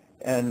data.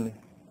 And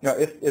you know,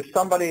 if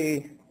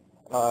somebody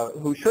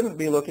who shouldn't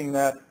be looking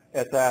at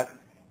that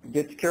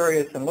gets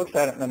curious and looks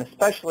at it, and then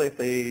especially if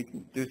they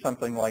do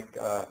something like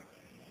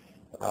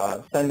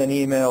send an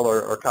email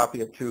or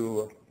copy it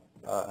to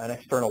an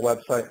external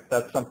website,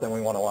 that's something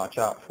we want to watch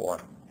out for.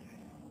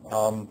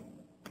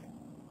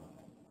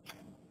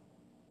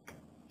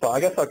 So I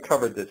guess I've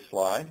covered this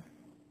slide.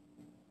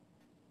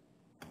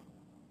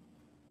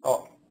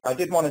 Oh, I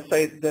did want to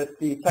say that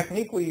the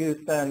technique we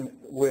use then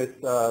with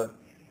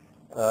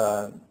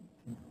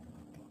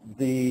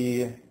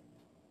the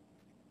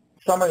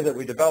summary that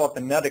we develop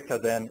in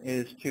Netica then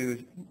is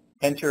to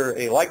enter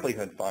a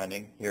likelihood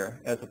finding here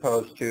as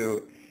opposed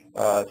to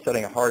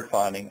setting a hard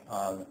finding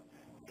on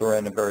the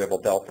random variable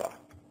delta.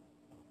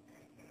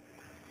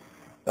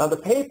 Now the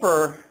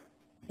paper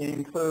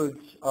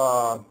includes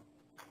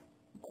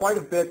quite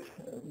a bit,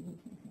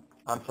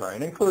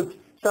 it includes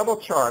several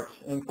charts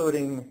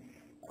including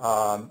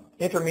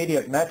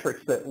intermediate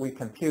metrics that we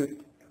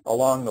compute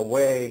along the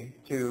way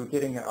to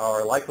getting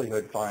our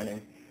likelihood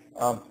finding.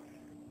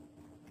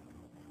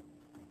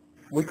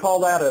 We call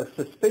that a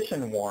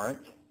suspicion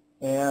warrant,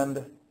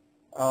 and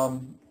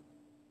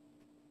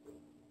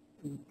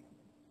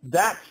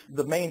that's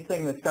the main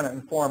thing that's going to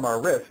inform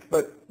our risk.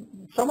 But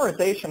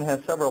summarization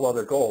has several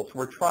other goals.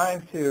 We're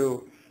trying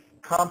to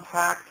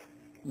compact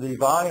the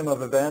volume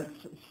of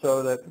events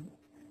so that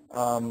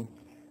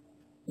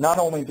not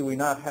only do we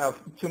not have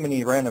too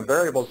many random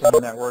variables in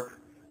the network,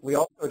 we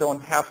also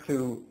don't have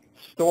to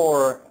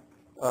store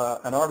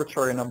an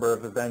arbitrary number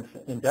of events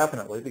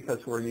indefinitely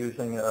because we're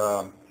using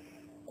a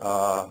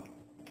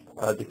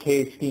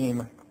decay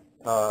scheme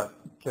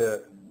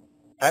to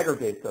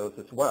aggregate those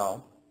as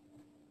well.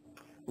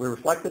 We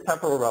reflect the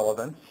temporal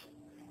relevance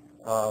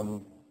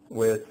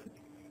with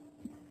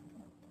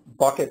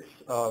buckets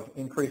of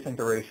increasing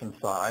duration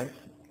size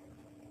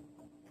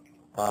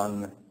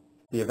on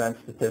the event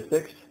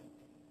statistics.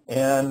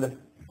 And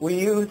we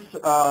use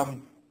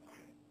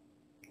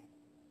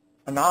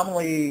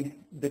anomaly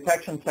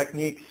detection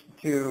techniques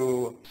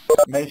to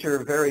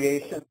measure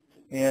variations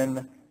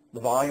in the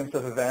volumes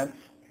of events,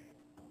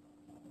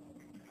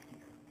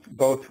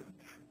 both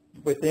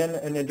within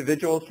an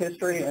individual's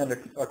history and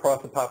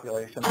across the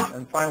population.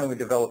 And finally, we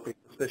develop the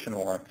suspicion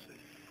warrants.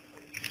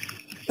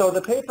 So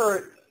the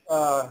paper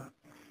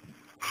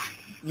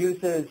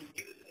uses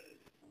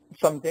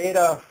some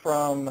data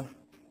from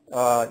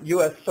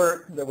US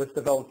CERT that was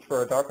developed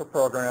for a DARPA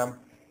program.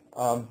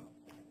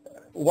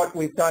 What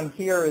we've done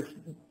here is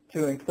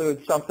to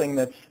include something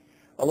that's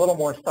a little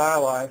more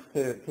stylized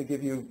to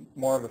give you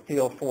more of a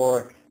feel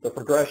for the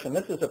progression.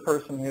 This is a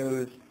person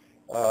who's,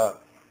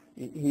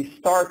 he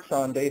starts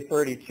on day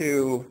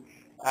 32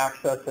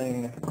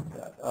 accessing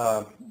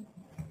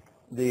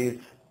these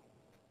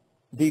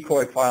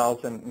decoy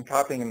files and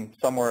copying them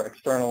somewhere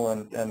external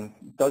and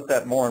does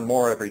that more and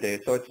more every day.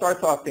 So it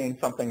starts off being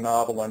something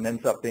novel and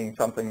ends up being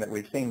something that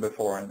we've seen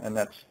before, and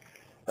that's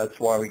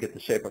why we get the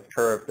shape of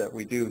curve that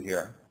we do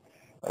here.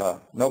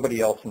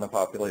 Nobody else in the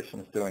population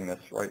is doing this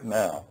right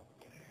now.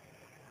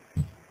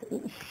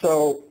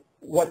 So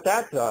what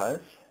that does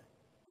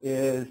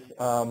is,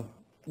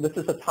 this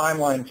is a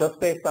timeline just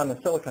based on the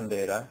silicon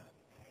data,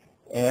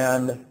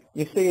 and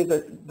you see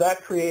that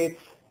that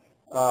creates,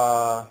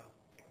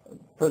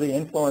 for the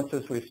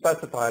influences we've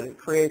specified, it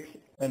creates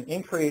an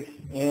increase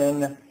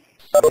in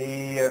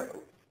the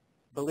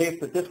belief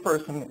that this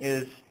person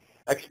is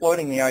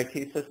exploiting the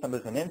IT system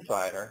as an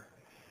insider.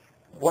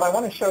 What I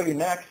want to show you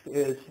next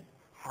is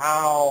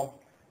how,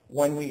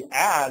 when we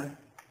add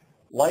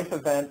life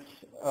events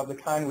of the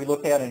kind we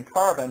look at in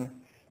carbon,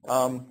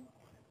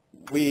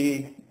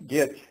 we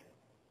get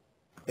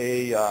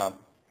a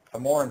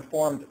more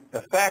informed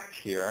effect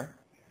here.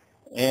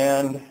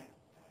 And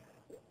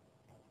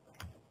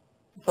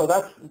so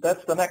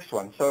that's the next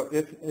one. So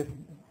if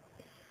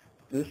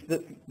this,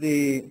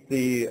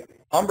 the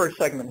umber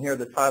segment here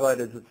that's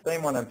highlighted is the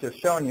same one I've just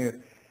shown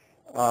you.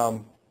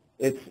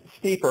 It's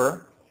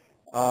steeper,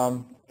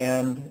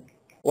 and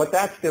what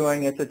that's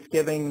doing is it's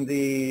giving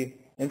the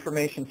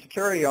information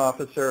security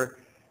officer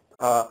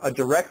a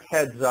direct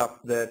heads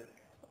up that,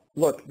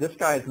 look, this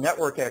guy's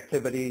network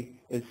activity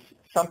is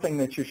something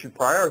that you should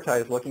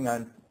prioritize looking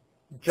on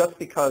just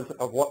because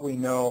of what we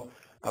know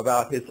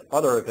about his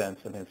other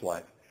events in his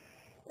life.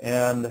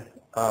 And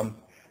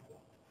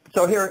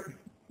so here,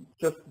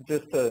 just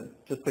to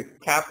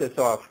cap this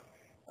off,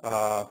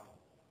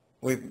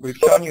 we've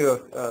shown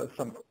you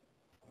some,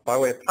 by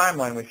way of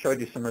timeline, we've showed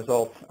you some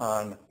results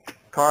on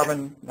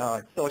carbon, now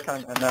on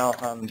silicon, and now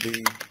on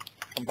the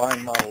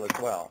combined model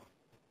as well.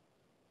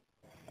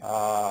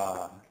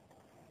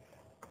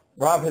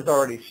 Rob has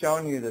already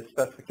shown you the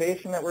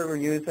specification that we were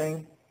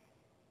using.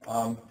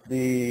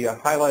 The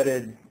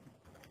highlighted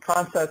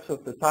concepts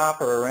at the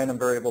top are random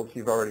variables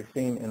you've already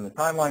seen in the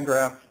timeline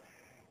graph.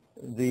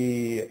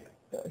 The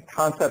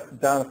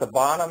concept down at the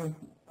bottom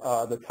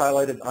that's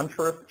highlighted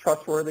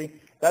untrustworthy,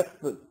 that's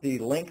the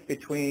link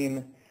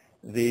between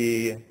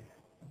the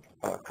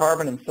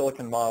carbon and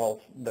silicon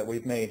models that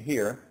we've made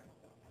here.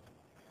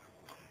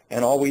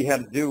 And all we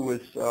had to do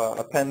was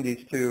append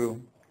these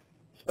two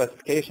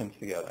specifications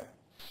together.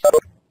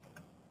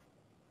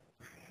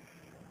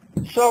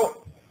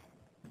 So,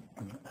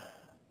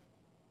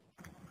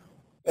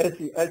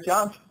 as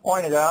John's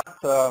pointed out,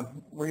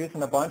 we're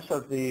using a bunch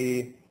of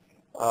the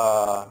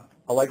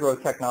Allegro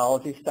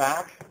technology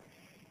stack.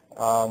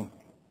 I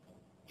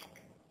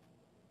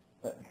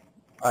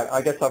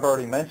guess I've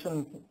already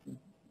mentioned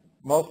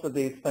most of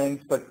these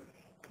things, but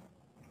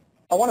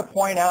I want to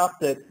point out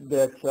that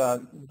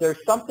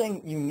there's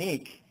something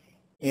unique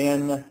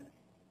in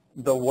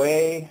the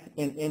way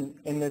in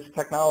this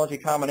technology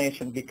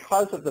combination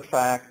because of the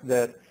fact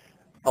that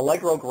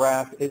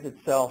AllegroGraph is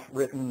itself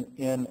written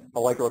in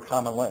Allegro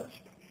Common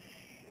Lisp.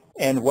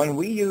 And when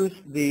we use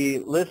the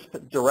Lisp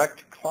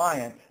direct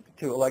client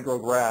to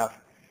AllegroGraph,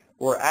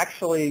 we're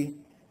actually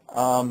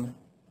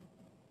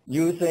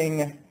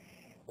using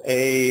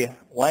a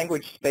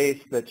language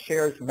space that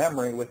shares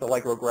memory with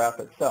AllegroGraph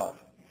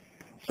itself.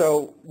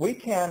 So we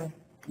can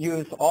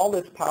use all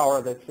this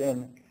power that's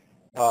in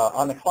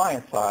on the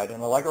client side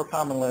in Allegro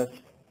Common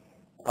Lisp,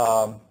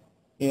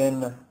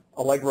 in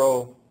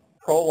Allegro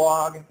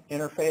Prolog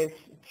interface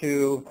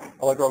to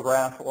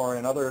AllegroGraph, or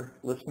in other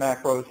Lisp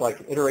macros like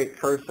iterate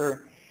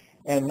cursor,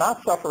 and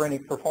not suffer any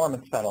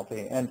performance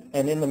penalty. And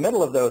in the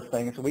middle of those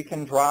things, we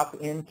can drop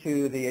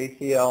into the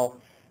ACL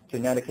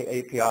Netica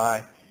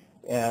API,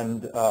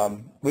 and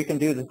we can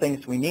do the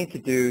things we need to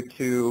do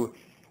to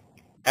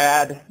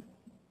add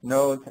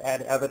nodes,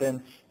 add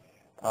evidence,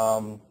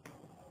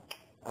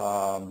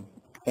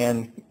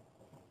 and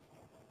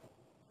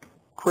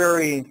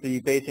query the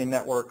Bayesian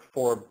network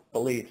for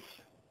beliefs,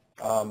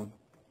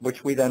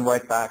 which we then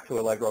write back to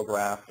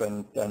AllegroGraph,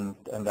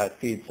 and that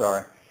feeds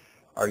our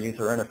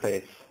user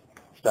interface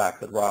stack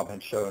that Rob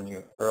had shown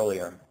you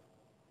earlier.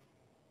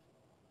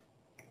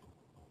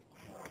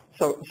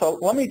 So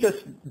let me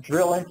just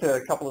drill into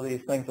a couple of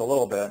these things a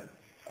little bit.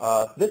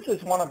 This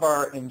is one of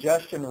our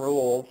ingestion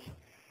rules.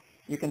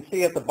 You can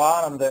see at the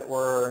bottom that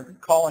we're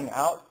calling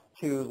out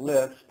to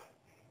Lisp.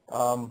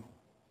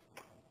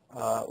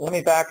 Let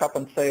me back up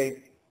and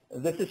say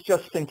this is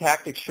just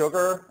syntactic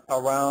sugar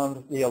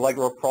around the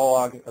Allegro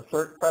Prolog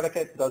assert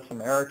predicate. It does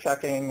some error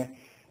checking.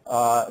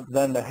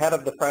 Then the head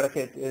of the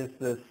predicate is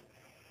this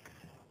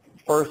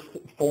first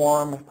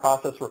form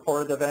process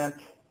reported event.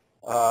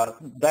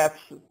 That's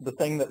the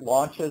thing that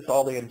launches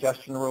all the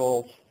ingestion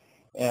rules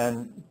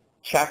and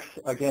checks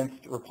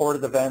against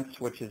reported events,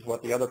 which is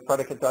what the other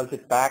predicate does.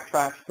 It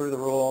backtracks through the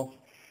rules.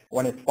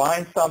 When it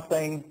finds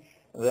something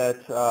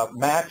that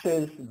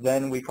matches,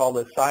 then we call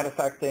this side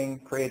effecting,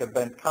 create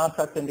event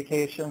concept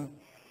indication,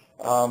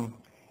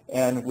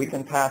 and we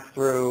can pass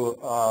through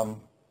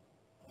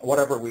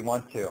whatever we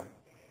want to.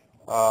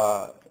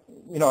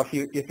 You know, if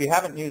you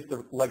haven't used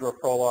the Allegro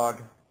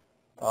Prolog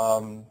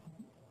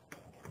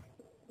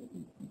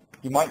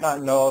you might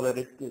not know that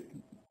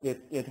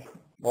it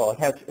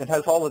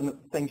has all the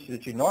things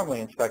that you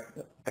normally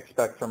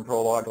expect from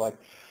Prolog, like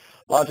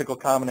logical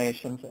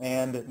combinations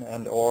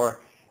and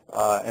or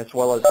as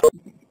well as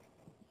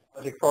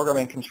logic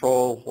programming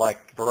control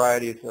like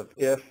varieties of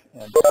if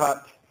and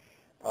cut,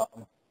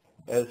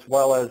 as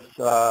well as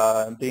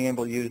being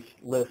able to use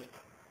Lisp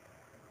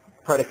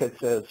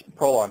predicates as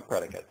Prolog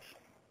predicates.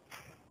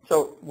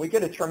 So we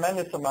get a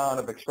tremendous amount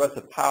of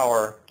expressive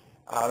power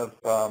out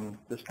of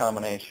this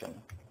combination.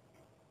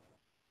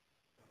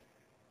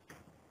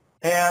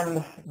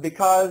 And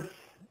because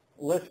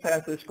Lisp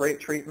has this great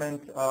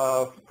treatment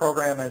of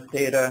program as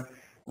data,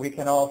 we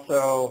can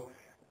also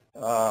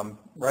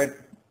write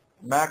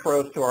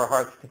macros to our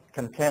heart's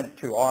content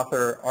to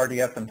author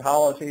RDF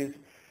ontologies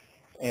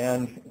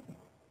and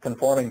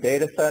conforming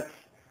data sets.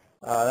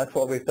 That's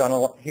what we've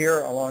done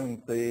here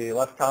along the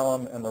left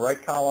column and the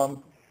right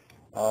column.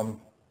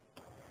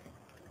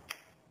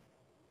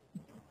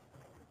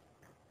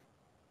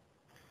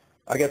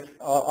 I guess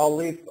I'll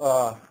leave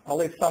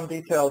some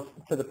details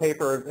to the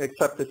paper,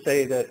 except to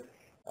say that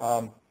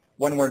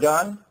when we're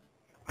done,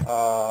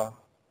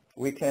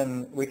 we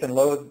can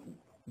load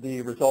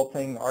the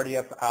resulting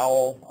RDF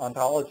OWL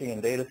ontology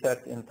and data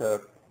set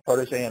into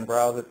Protégé and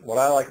browse it. What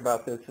I like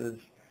about this is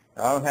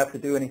I don't have to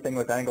do anything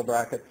with angle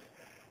brackets.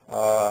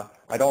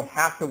 I don't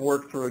have to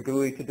work through a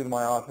GUI to do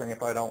my authoring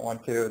if I don't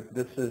want to.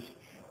 This is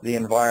the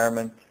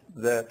environment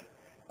that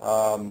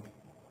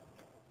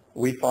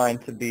we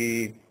find to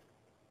be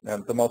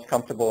the most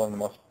comfortable and the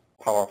most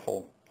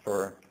powerful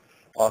for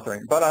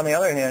authoring. But on the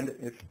other hand,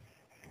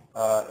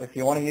 if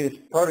you want to use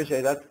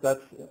Protégé,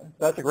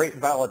 that's a great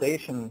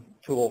validation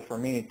tool for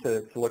me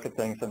to look at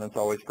things, and it's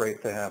always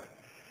great to have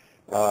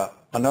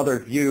another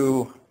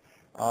view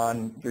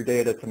on your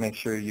data to make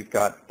sure you've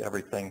got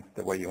everything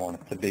the way you want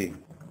it to be.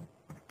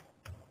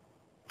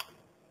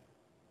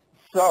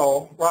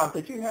 So, Rob,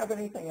 did you have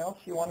anything else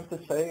you wanted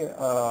to say?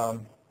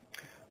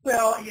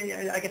 Well,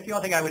 yeah, I guess the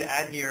only thing I would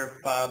add here,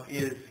 Bob,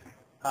 is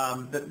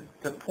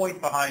the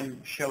point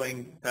behind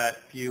showing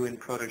that view in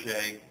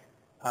Protégé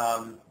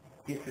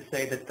is to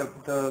say that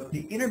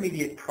the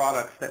intermediate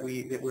products that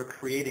we're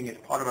creating as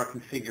part of our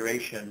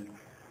configuration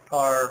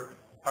are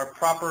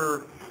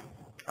proper,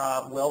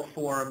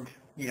 well-formed,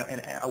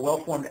 and a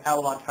well-formed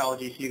OWL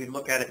ontology, so you can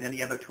look at it in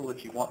any other tool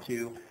that you want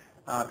to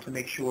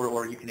make sure,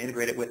 or you can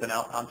integrate it with an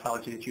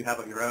ontology that you have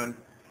of your own.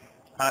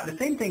 The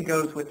same thing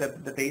goes with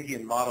the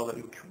Bayesian model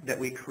that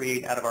we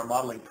create out of our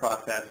modeling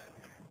process.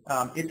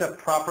 It's a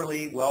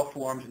properly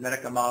well-formed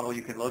Netica model.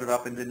 You can load it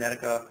up into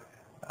Netica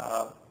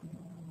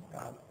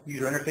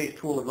user interface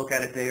tool and look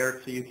at it there,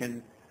 so you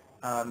can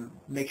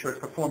make sure it's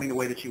performing the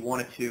way that you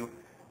want it to.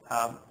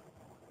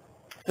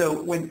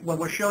 So when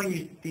we're showing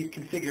you these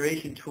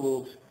configuration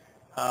tools,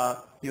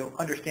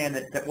 understand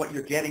that what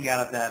you're getting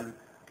out of them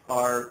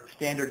are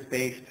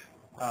standards-based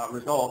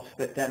results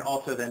that then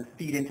also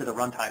feed into the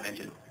runtime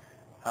engine.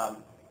 I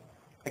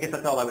guess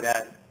that's all I would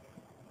add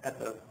at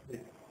the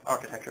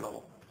architecture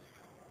level.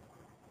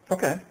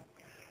 Okay.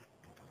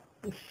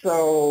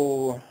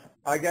 So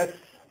I guess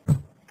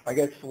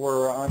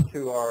we're on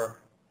to our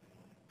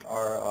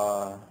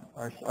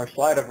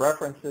slide of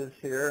references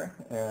here,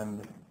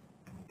 and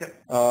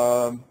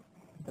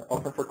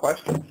open for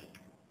questions.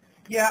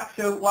 Yeah,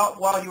 so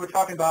while you were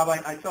talking, Bob,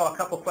 I saw a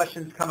couple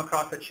questions come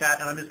across the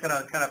chat, and I'm just going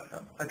to kind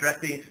of address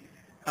these.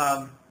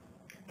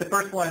 The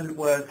first one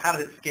was, how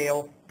did it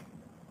scale?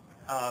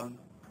 I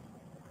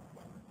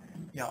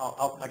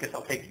guess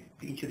I'll take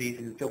each of these,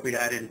 and feel free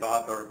to add in,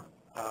 Bob, or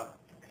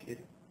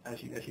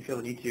as you feel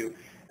the need to.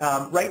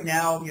 Right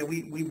now,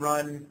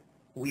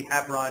 we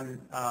have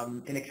run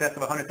in excess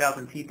of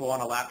 100,000 people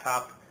on a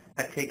laptop.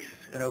 That takes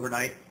an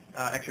overnight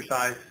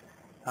exercise.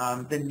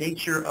 The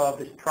nature of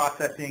this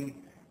processing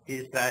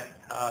is that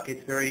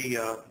it's very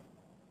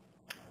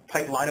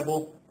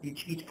pipelinable.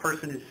 Each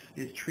person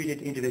is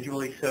treated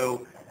individually,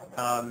 so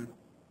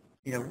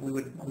we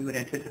would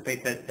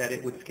anticipate that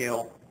it would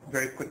scale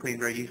very quickly and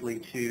very easily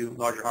to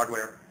larger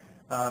hardware.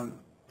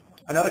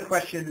 Another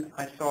question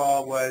I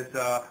saw was,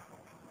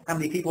 how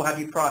many people have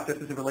you processed?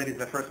 This is related to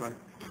the first one.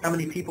 How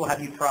many people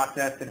have you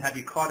processed, and have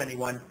you caught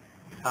anyone?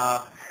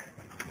 I'm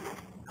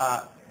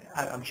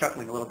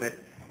chuckling a little bit.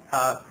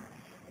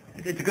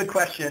 It's a good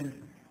question.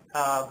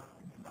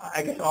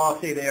 I guess all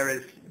I'll say there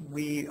is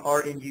we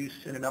are in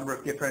use in a number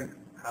of different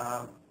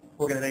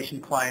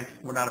organization clients.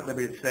 We're not at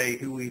liberty to say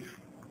who we've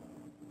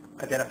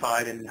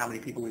identified and how many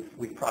people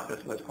we've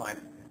processed with those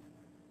clients.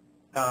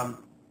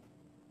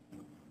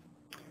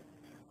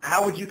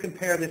 How would you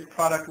compare this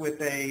product with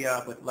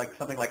like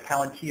something like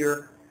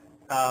Palantir?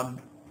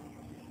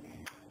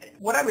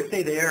 What I would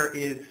say there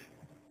is,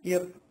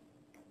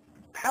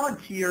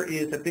 Palantir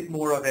is a bit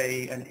more of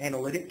an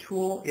analytic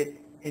tool,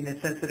 in the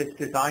sense that it's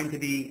designed to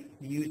be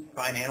used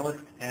by an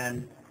analyst,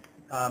 and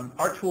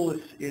our tool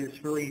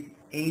is really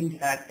aimed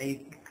at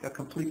a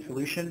complete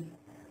solution.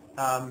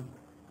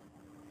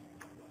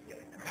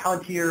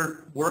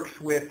 Palantir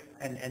works with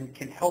and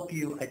can help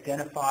you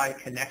identify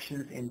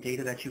connections in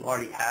data that you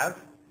already have.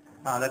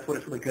 That's what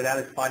it's really good at,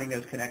 is finding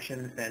those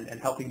connections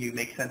and helping you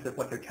make sense of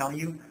what they're telling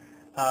you.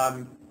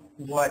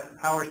 What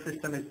our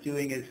system is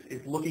doing is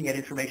looking at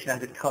information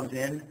as it comes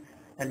in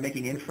and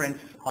making inference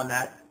on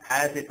that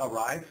as it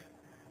arrives.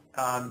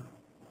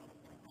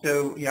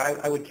 So,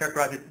 I would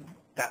characterize it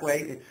that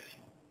way. It's,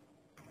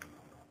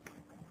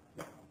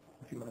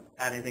 if you want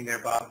to add anything there,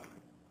 Bob.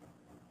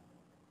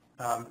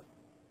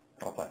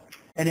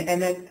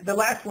 And then the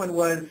last one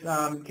was,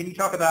 can you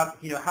talk about,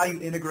 how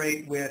you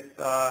integrate with,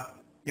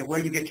 where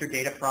you get your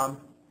data from,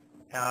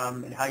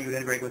 and how you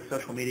integrate with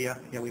social media?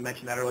 We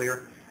mentioned that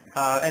earlier.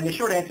 And the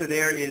short answer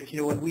there is,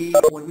 when we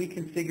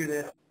configure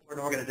this for an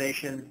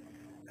organization,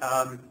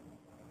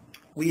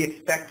 we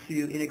expect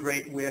to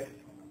integrate with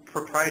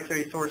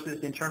proprietary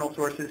sources, internal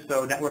sources,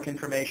 so network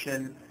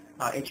information,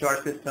 HR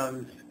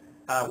systems,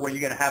 where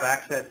you're going to have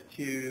access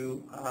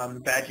to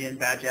badge in,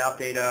 badge out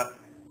data,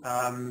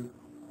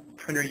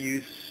 printer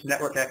use,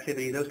 network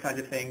activity, those kinds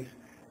of things.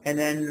 And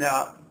then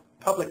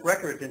public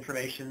records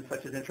information,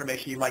 such as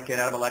information you might get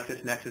out of a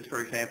LexisNexis,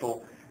 for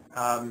example.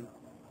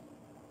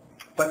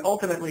 But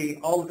ultimately,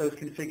 all of those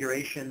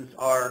configurations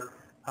are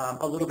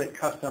a little bit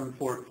custom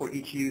for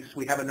each use.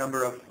 We have a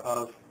number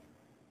of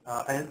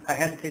I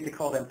hesitate to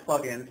call them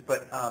plugins,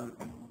 but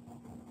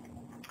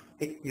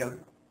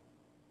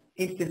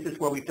instances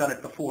where we've done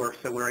it before,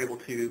 so we're able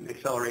to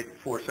accelerate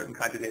for certain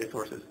kinds of data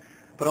sources.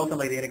 But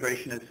ultimately, the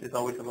integration is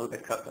always a little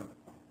bit custom.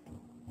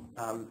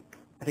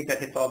 I think that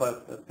hits all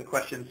the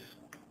questions.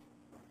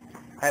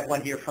 I have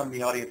one here from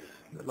the audience,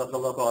 the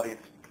local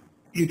audience.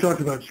 You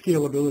talked about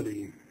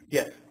scalability.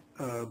 Yes.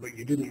 But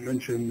you didn't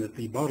mention that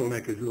the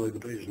bottleneck is really the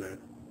BaseNet.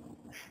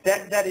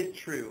 That is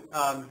true.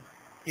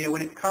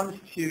 When it comes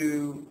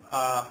to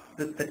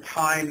the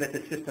time that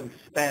the system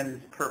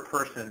spends per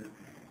person,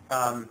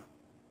 I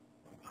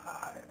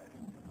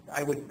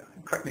would,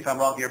 correct me if I'm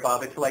wrong here,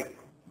 Bob, it's like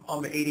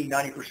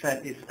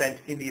 80-90% is spent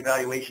in the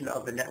evaluation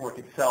of the network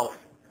itself.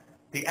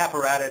 The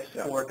apparatus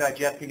for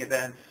digesting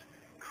events,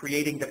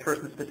 creating the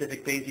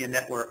person-specific Bayesian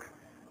network,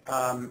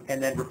 and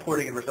then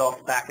reporting and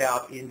results back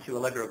out into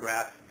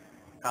AllegroGraph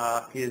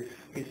is,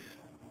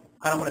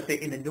 I don't want to say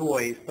in the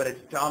noise, but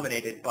it's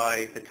dominated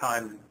by the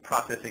time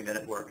processing the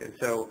network. And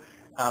so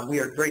we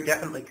are very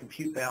definitely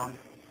compute bound,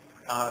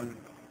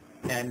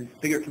 and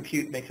bigger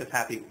compute makes us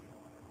happy.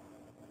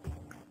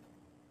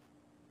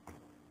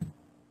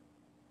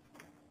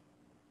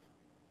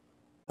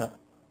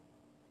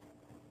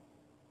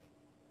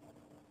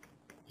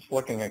 Just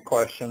looking at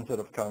questions that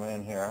have come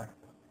in here.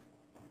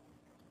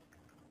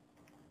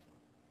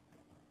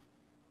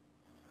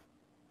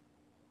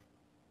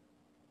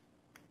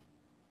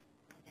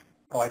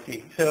 Oh, I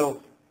see.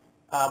 So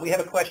we have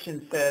a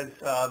question that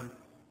says,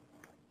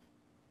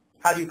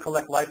 how do you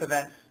collect life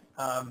events?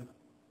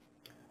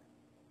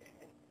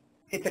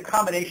 It's a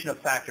combination of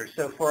factors.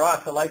 So for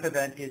us, a life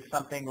event is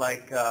something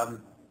like,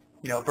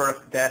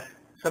 birth, death.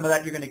 Some of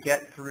that you're going to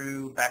get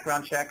through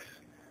background checks.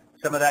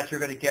 Some of that you're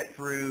going to get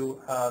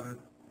through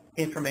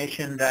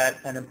information that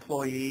an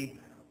employee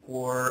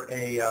or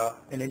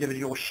an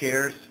individual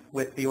shares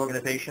with the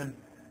organization.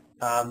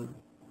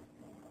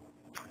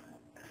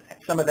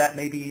 Some of that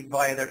may be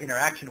via their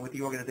interaction with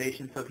the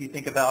organization. So if you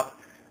think about,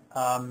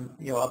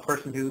 a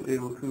person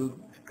who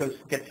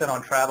gets sent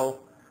on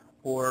travel,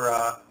 or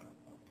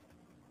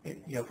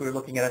if we were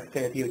looking at,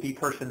 say, a DoD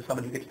person,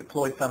 someone who gets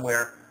deployed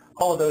somewhere,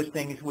 all of those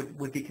things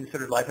would be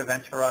considered life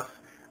events for us.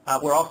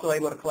 We're also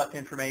able to collect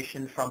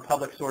information from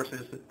public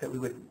sources that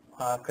we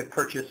could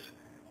purchase,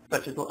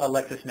 such as a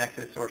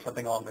LexisNexis or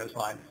something along those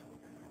lines.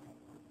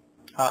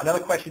 Another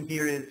question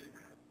here is,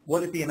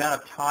 what is the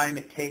amount of time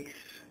it takes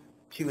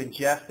to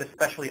ingest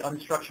especially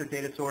unstructured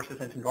data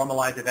sources and to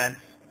normalize events,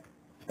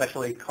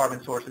 especially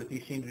carbon sources?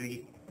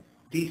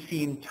 These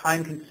seem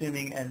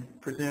time-consuming and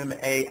presume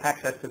A,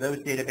 access to those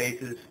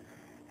databases,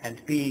 and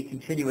B,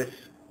 continuous,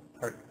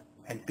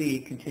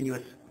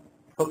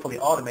 hopefully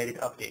automated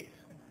updates.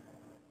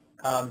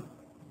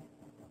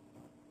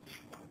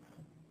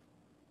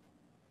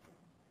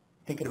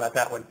 Thinking about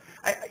that one.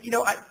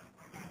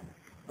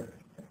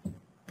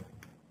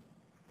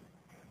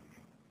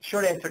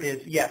 Short answer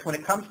is yes. When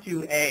it comes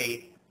to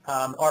A,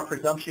 our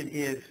presumption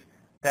is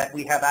that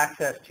we have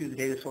access to the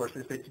data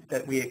sources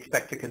that we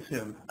expect to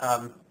consume.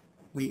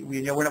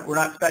 We're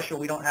not special.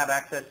 We don't have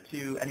access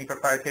to any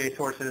proprietary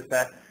sources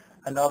that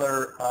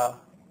another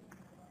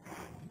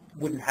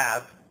wouldn't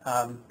have,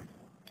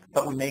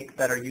 but we make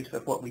better use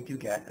of what we do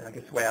get, I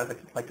guess the way I would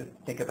like to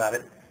think about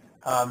it.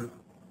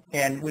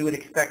 And we would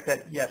expect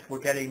that, yes, we're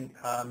getting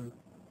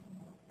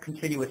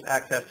continuous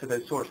access to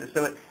those sources.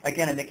 So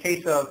again, in the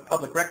case of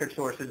public record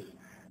sources,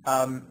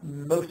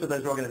 most of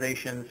those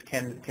organizations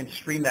can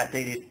stream that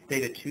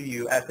data to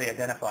you as they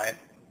identify it.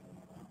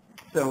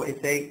 So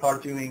if they are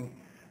doing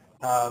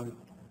a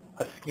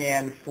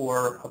scan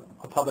for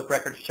a public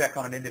records check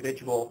on an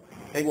individual,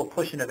 they will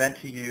push an event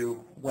to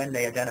you when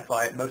they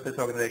identify it. Most of those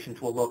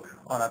organizations will look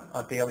on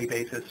a daily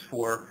basis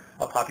for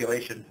a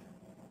population.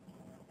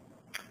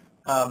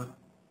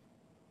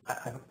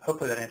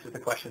 Hopefully that answers the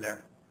question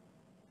there.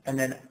 And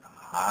then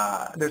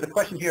there's a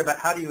question here about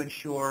how do you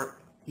ensure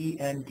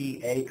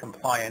ENDA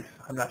compliance.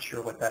 I'm not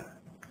sure what that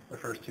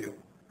refers to.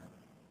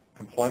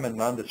 Employment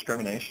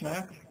Non-Discrimination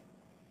Act?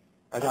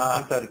 I didn't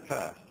think that had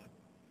passed.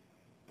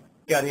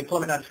 Yeah, the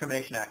Employment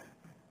Non-Discrimination Act.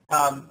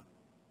 I'm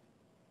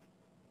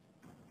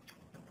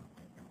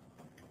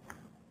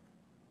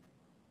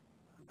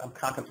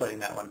contemplating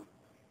that one.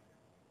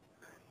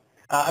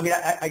 I mean,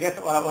 I guess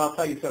what I'll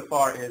tell you so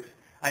far is,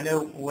 I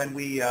know when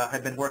we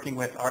have been working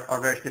with our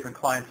various different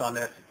clients on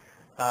this,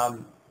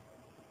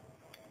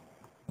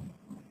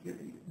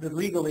 the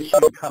legal issue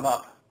would come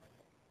up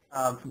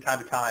from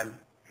time to time,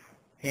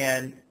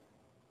 and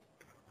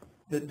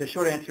the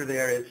short answer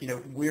there is,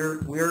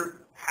 we're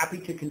happy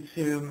to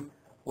consume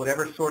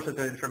whatever sources of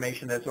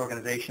information those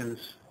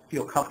organizations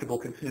feel comfortable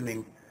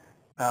consuming.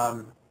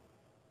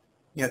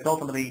 It's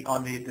ultimately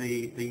on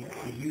the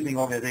using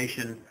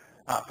organization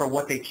for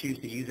what they choose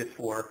to use it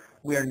for.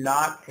 We are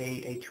not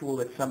a tool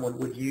that someone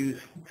would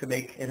use to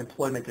make an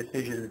employment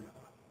decision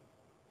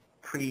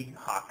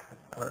pre-hoc,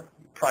 or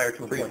prior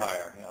to employment.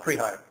 Pre-hire. Yeah.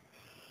 Pre-hire.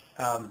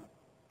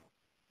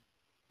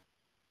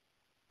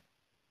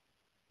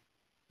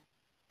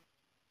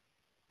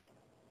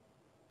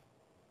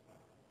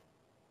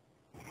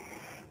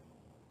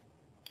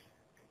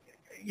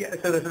 Yeah,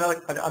 so there's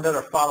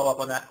another follow-up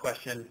on that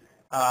question.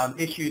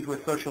 Issues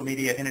with social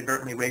media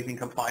inadvertently raising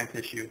compliance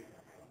issues.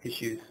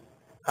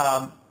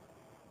 I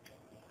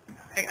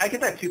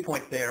guess I have 2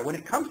 points there. When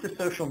it comes to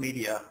social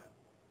media,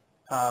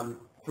 3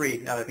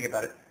 now that I think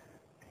about it,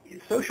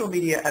 social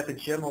media as a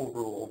general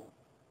rule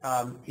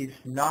is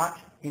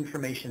not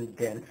information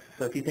dense.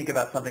 So if you think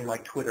about something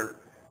like Twitter,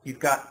 you've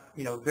got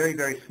very,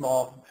 very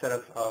small set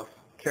of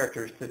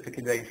characters to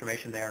convey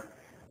information there.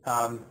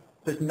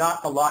 There's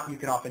not a lot you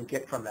can often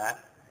get from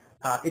that.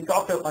 It's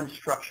also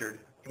unstructured,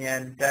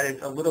 and that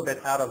is a little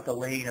bit out of the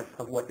lane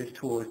of what this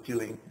tool is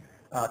doing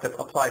to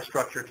apply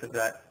structure to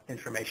that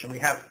information. We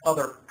have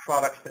other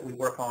products that we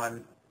work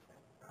on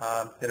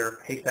that are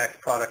Haystax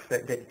products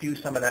that do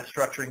some of that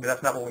structuring, but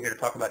that's not what we're here to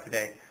talk about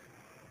today.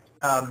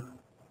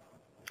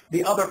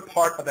 The other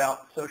part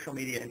about social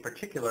media in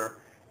particular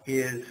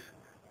is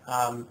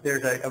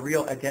there's a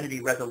real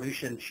identity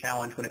resolution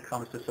challenge when it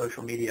comes to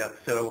social media.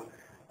 So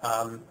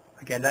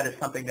again, that is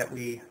something that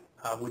we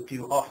would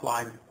do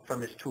offline from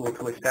this tool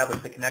to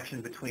establish the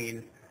connection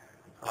between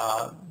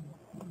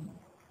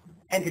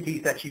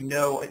entities that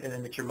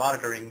and that you're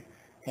monitoring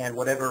and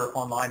whatever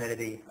online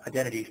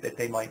identities that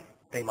they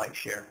might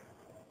share.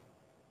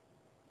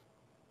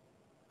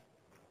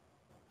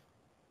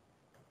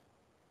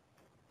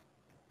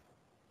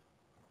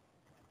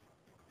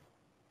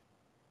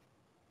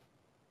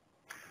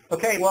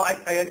 Okay, well,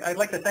 I'd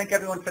like to thank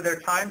everyone for their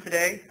time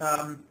today,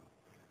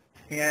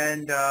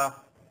 and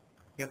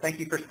thank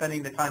you for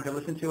spending the time to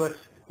listen to us.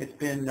 It's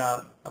been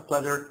a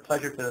pleasure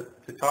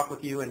to talk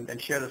with you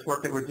and share this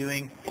work that we're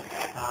doing.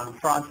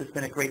 Franz has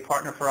been a great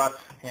partner for us,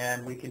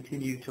 and we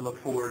continue to look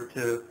forward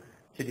to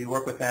do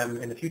work with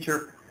them in the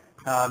future.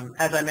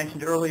 As I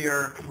mentioned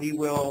earlier, we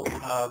will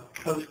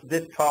post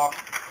this talk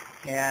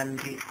and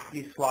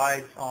these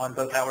slides on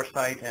both our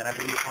site, and I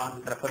believe Franz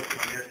is going to post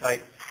it on their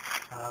site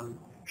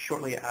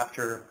shortly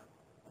after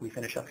we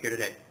finish up here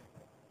today.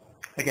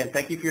 Again,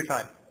 thank you for your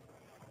time.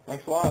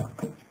 Thanks a lot.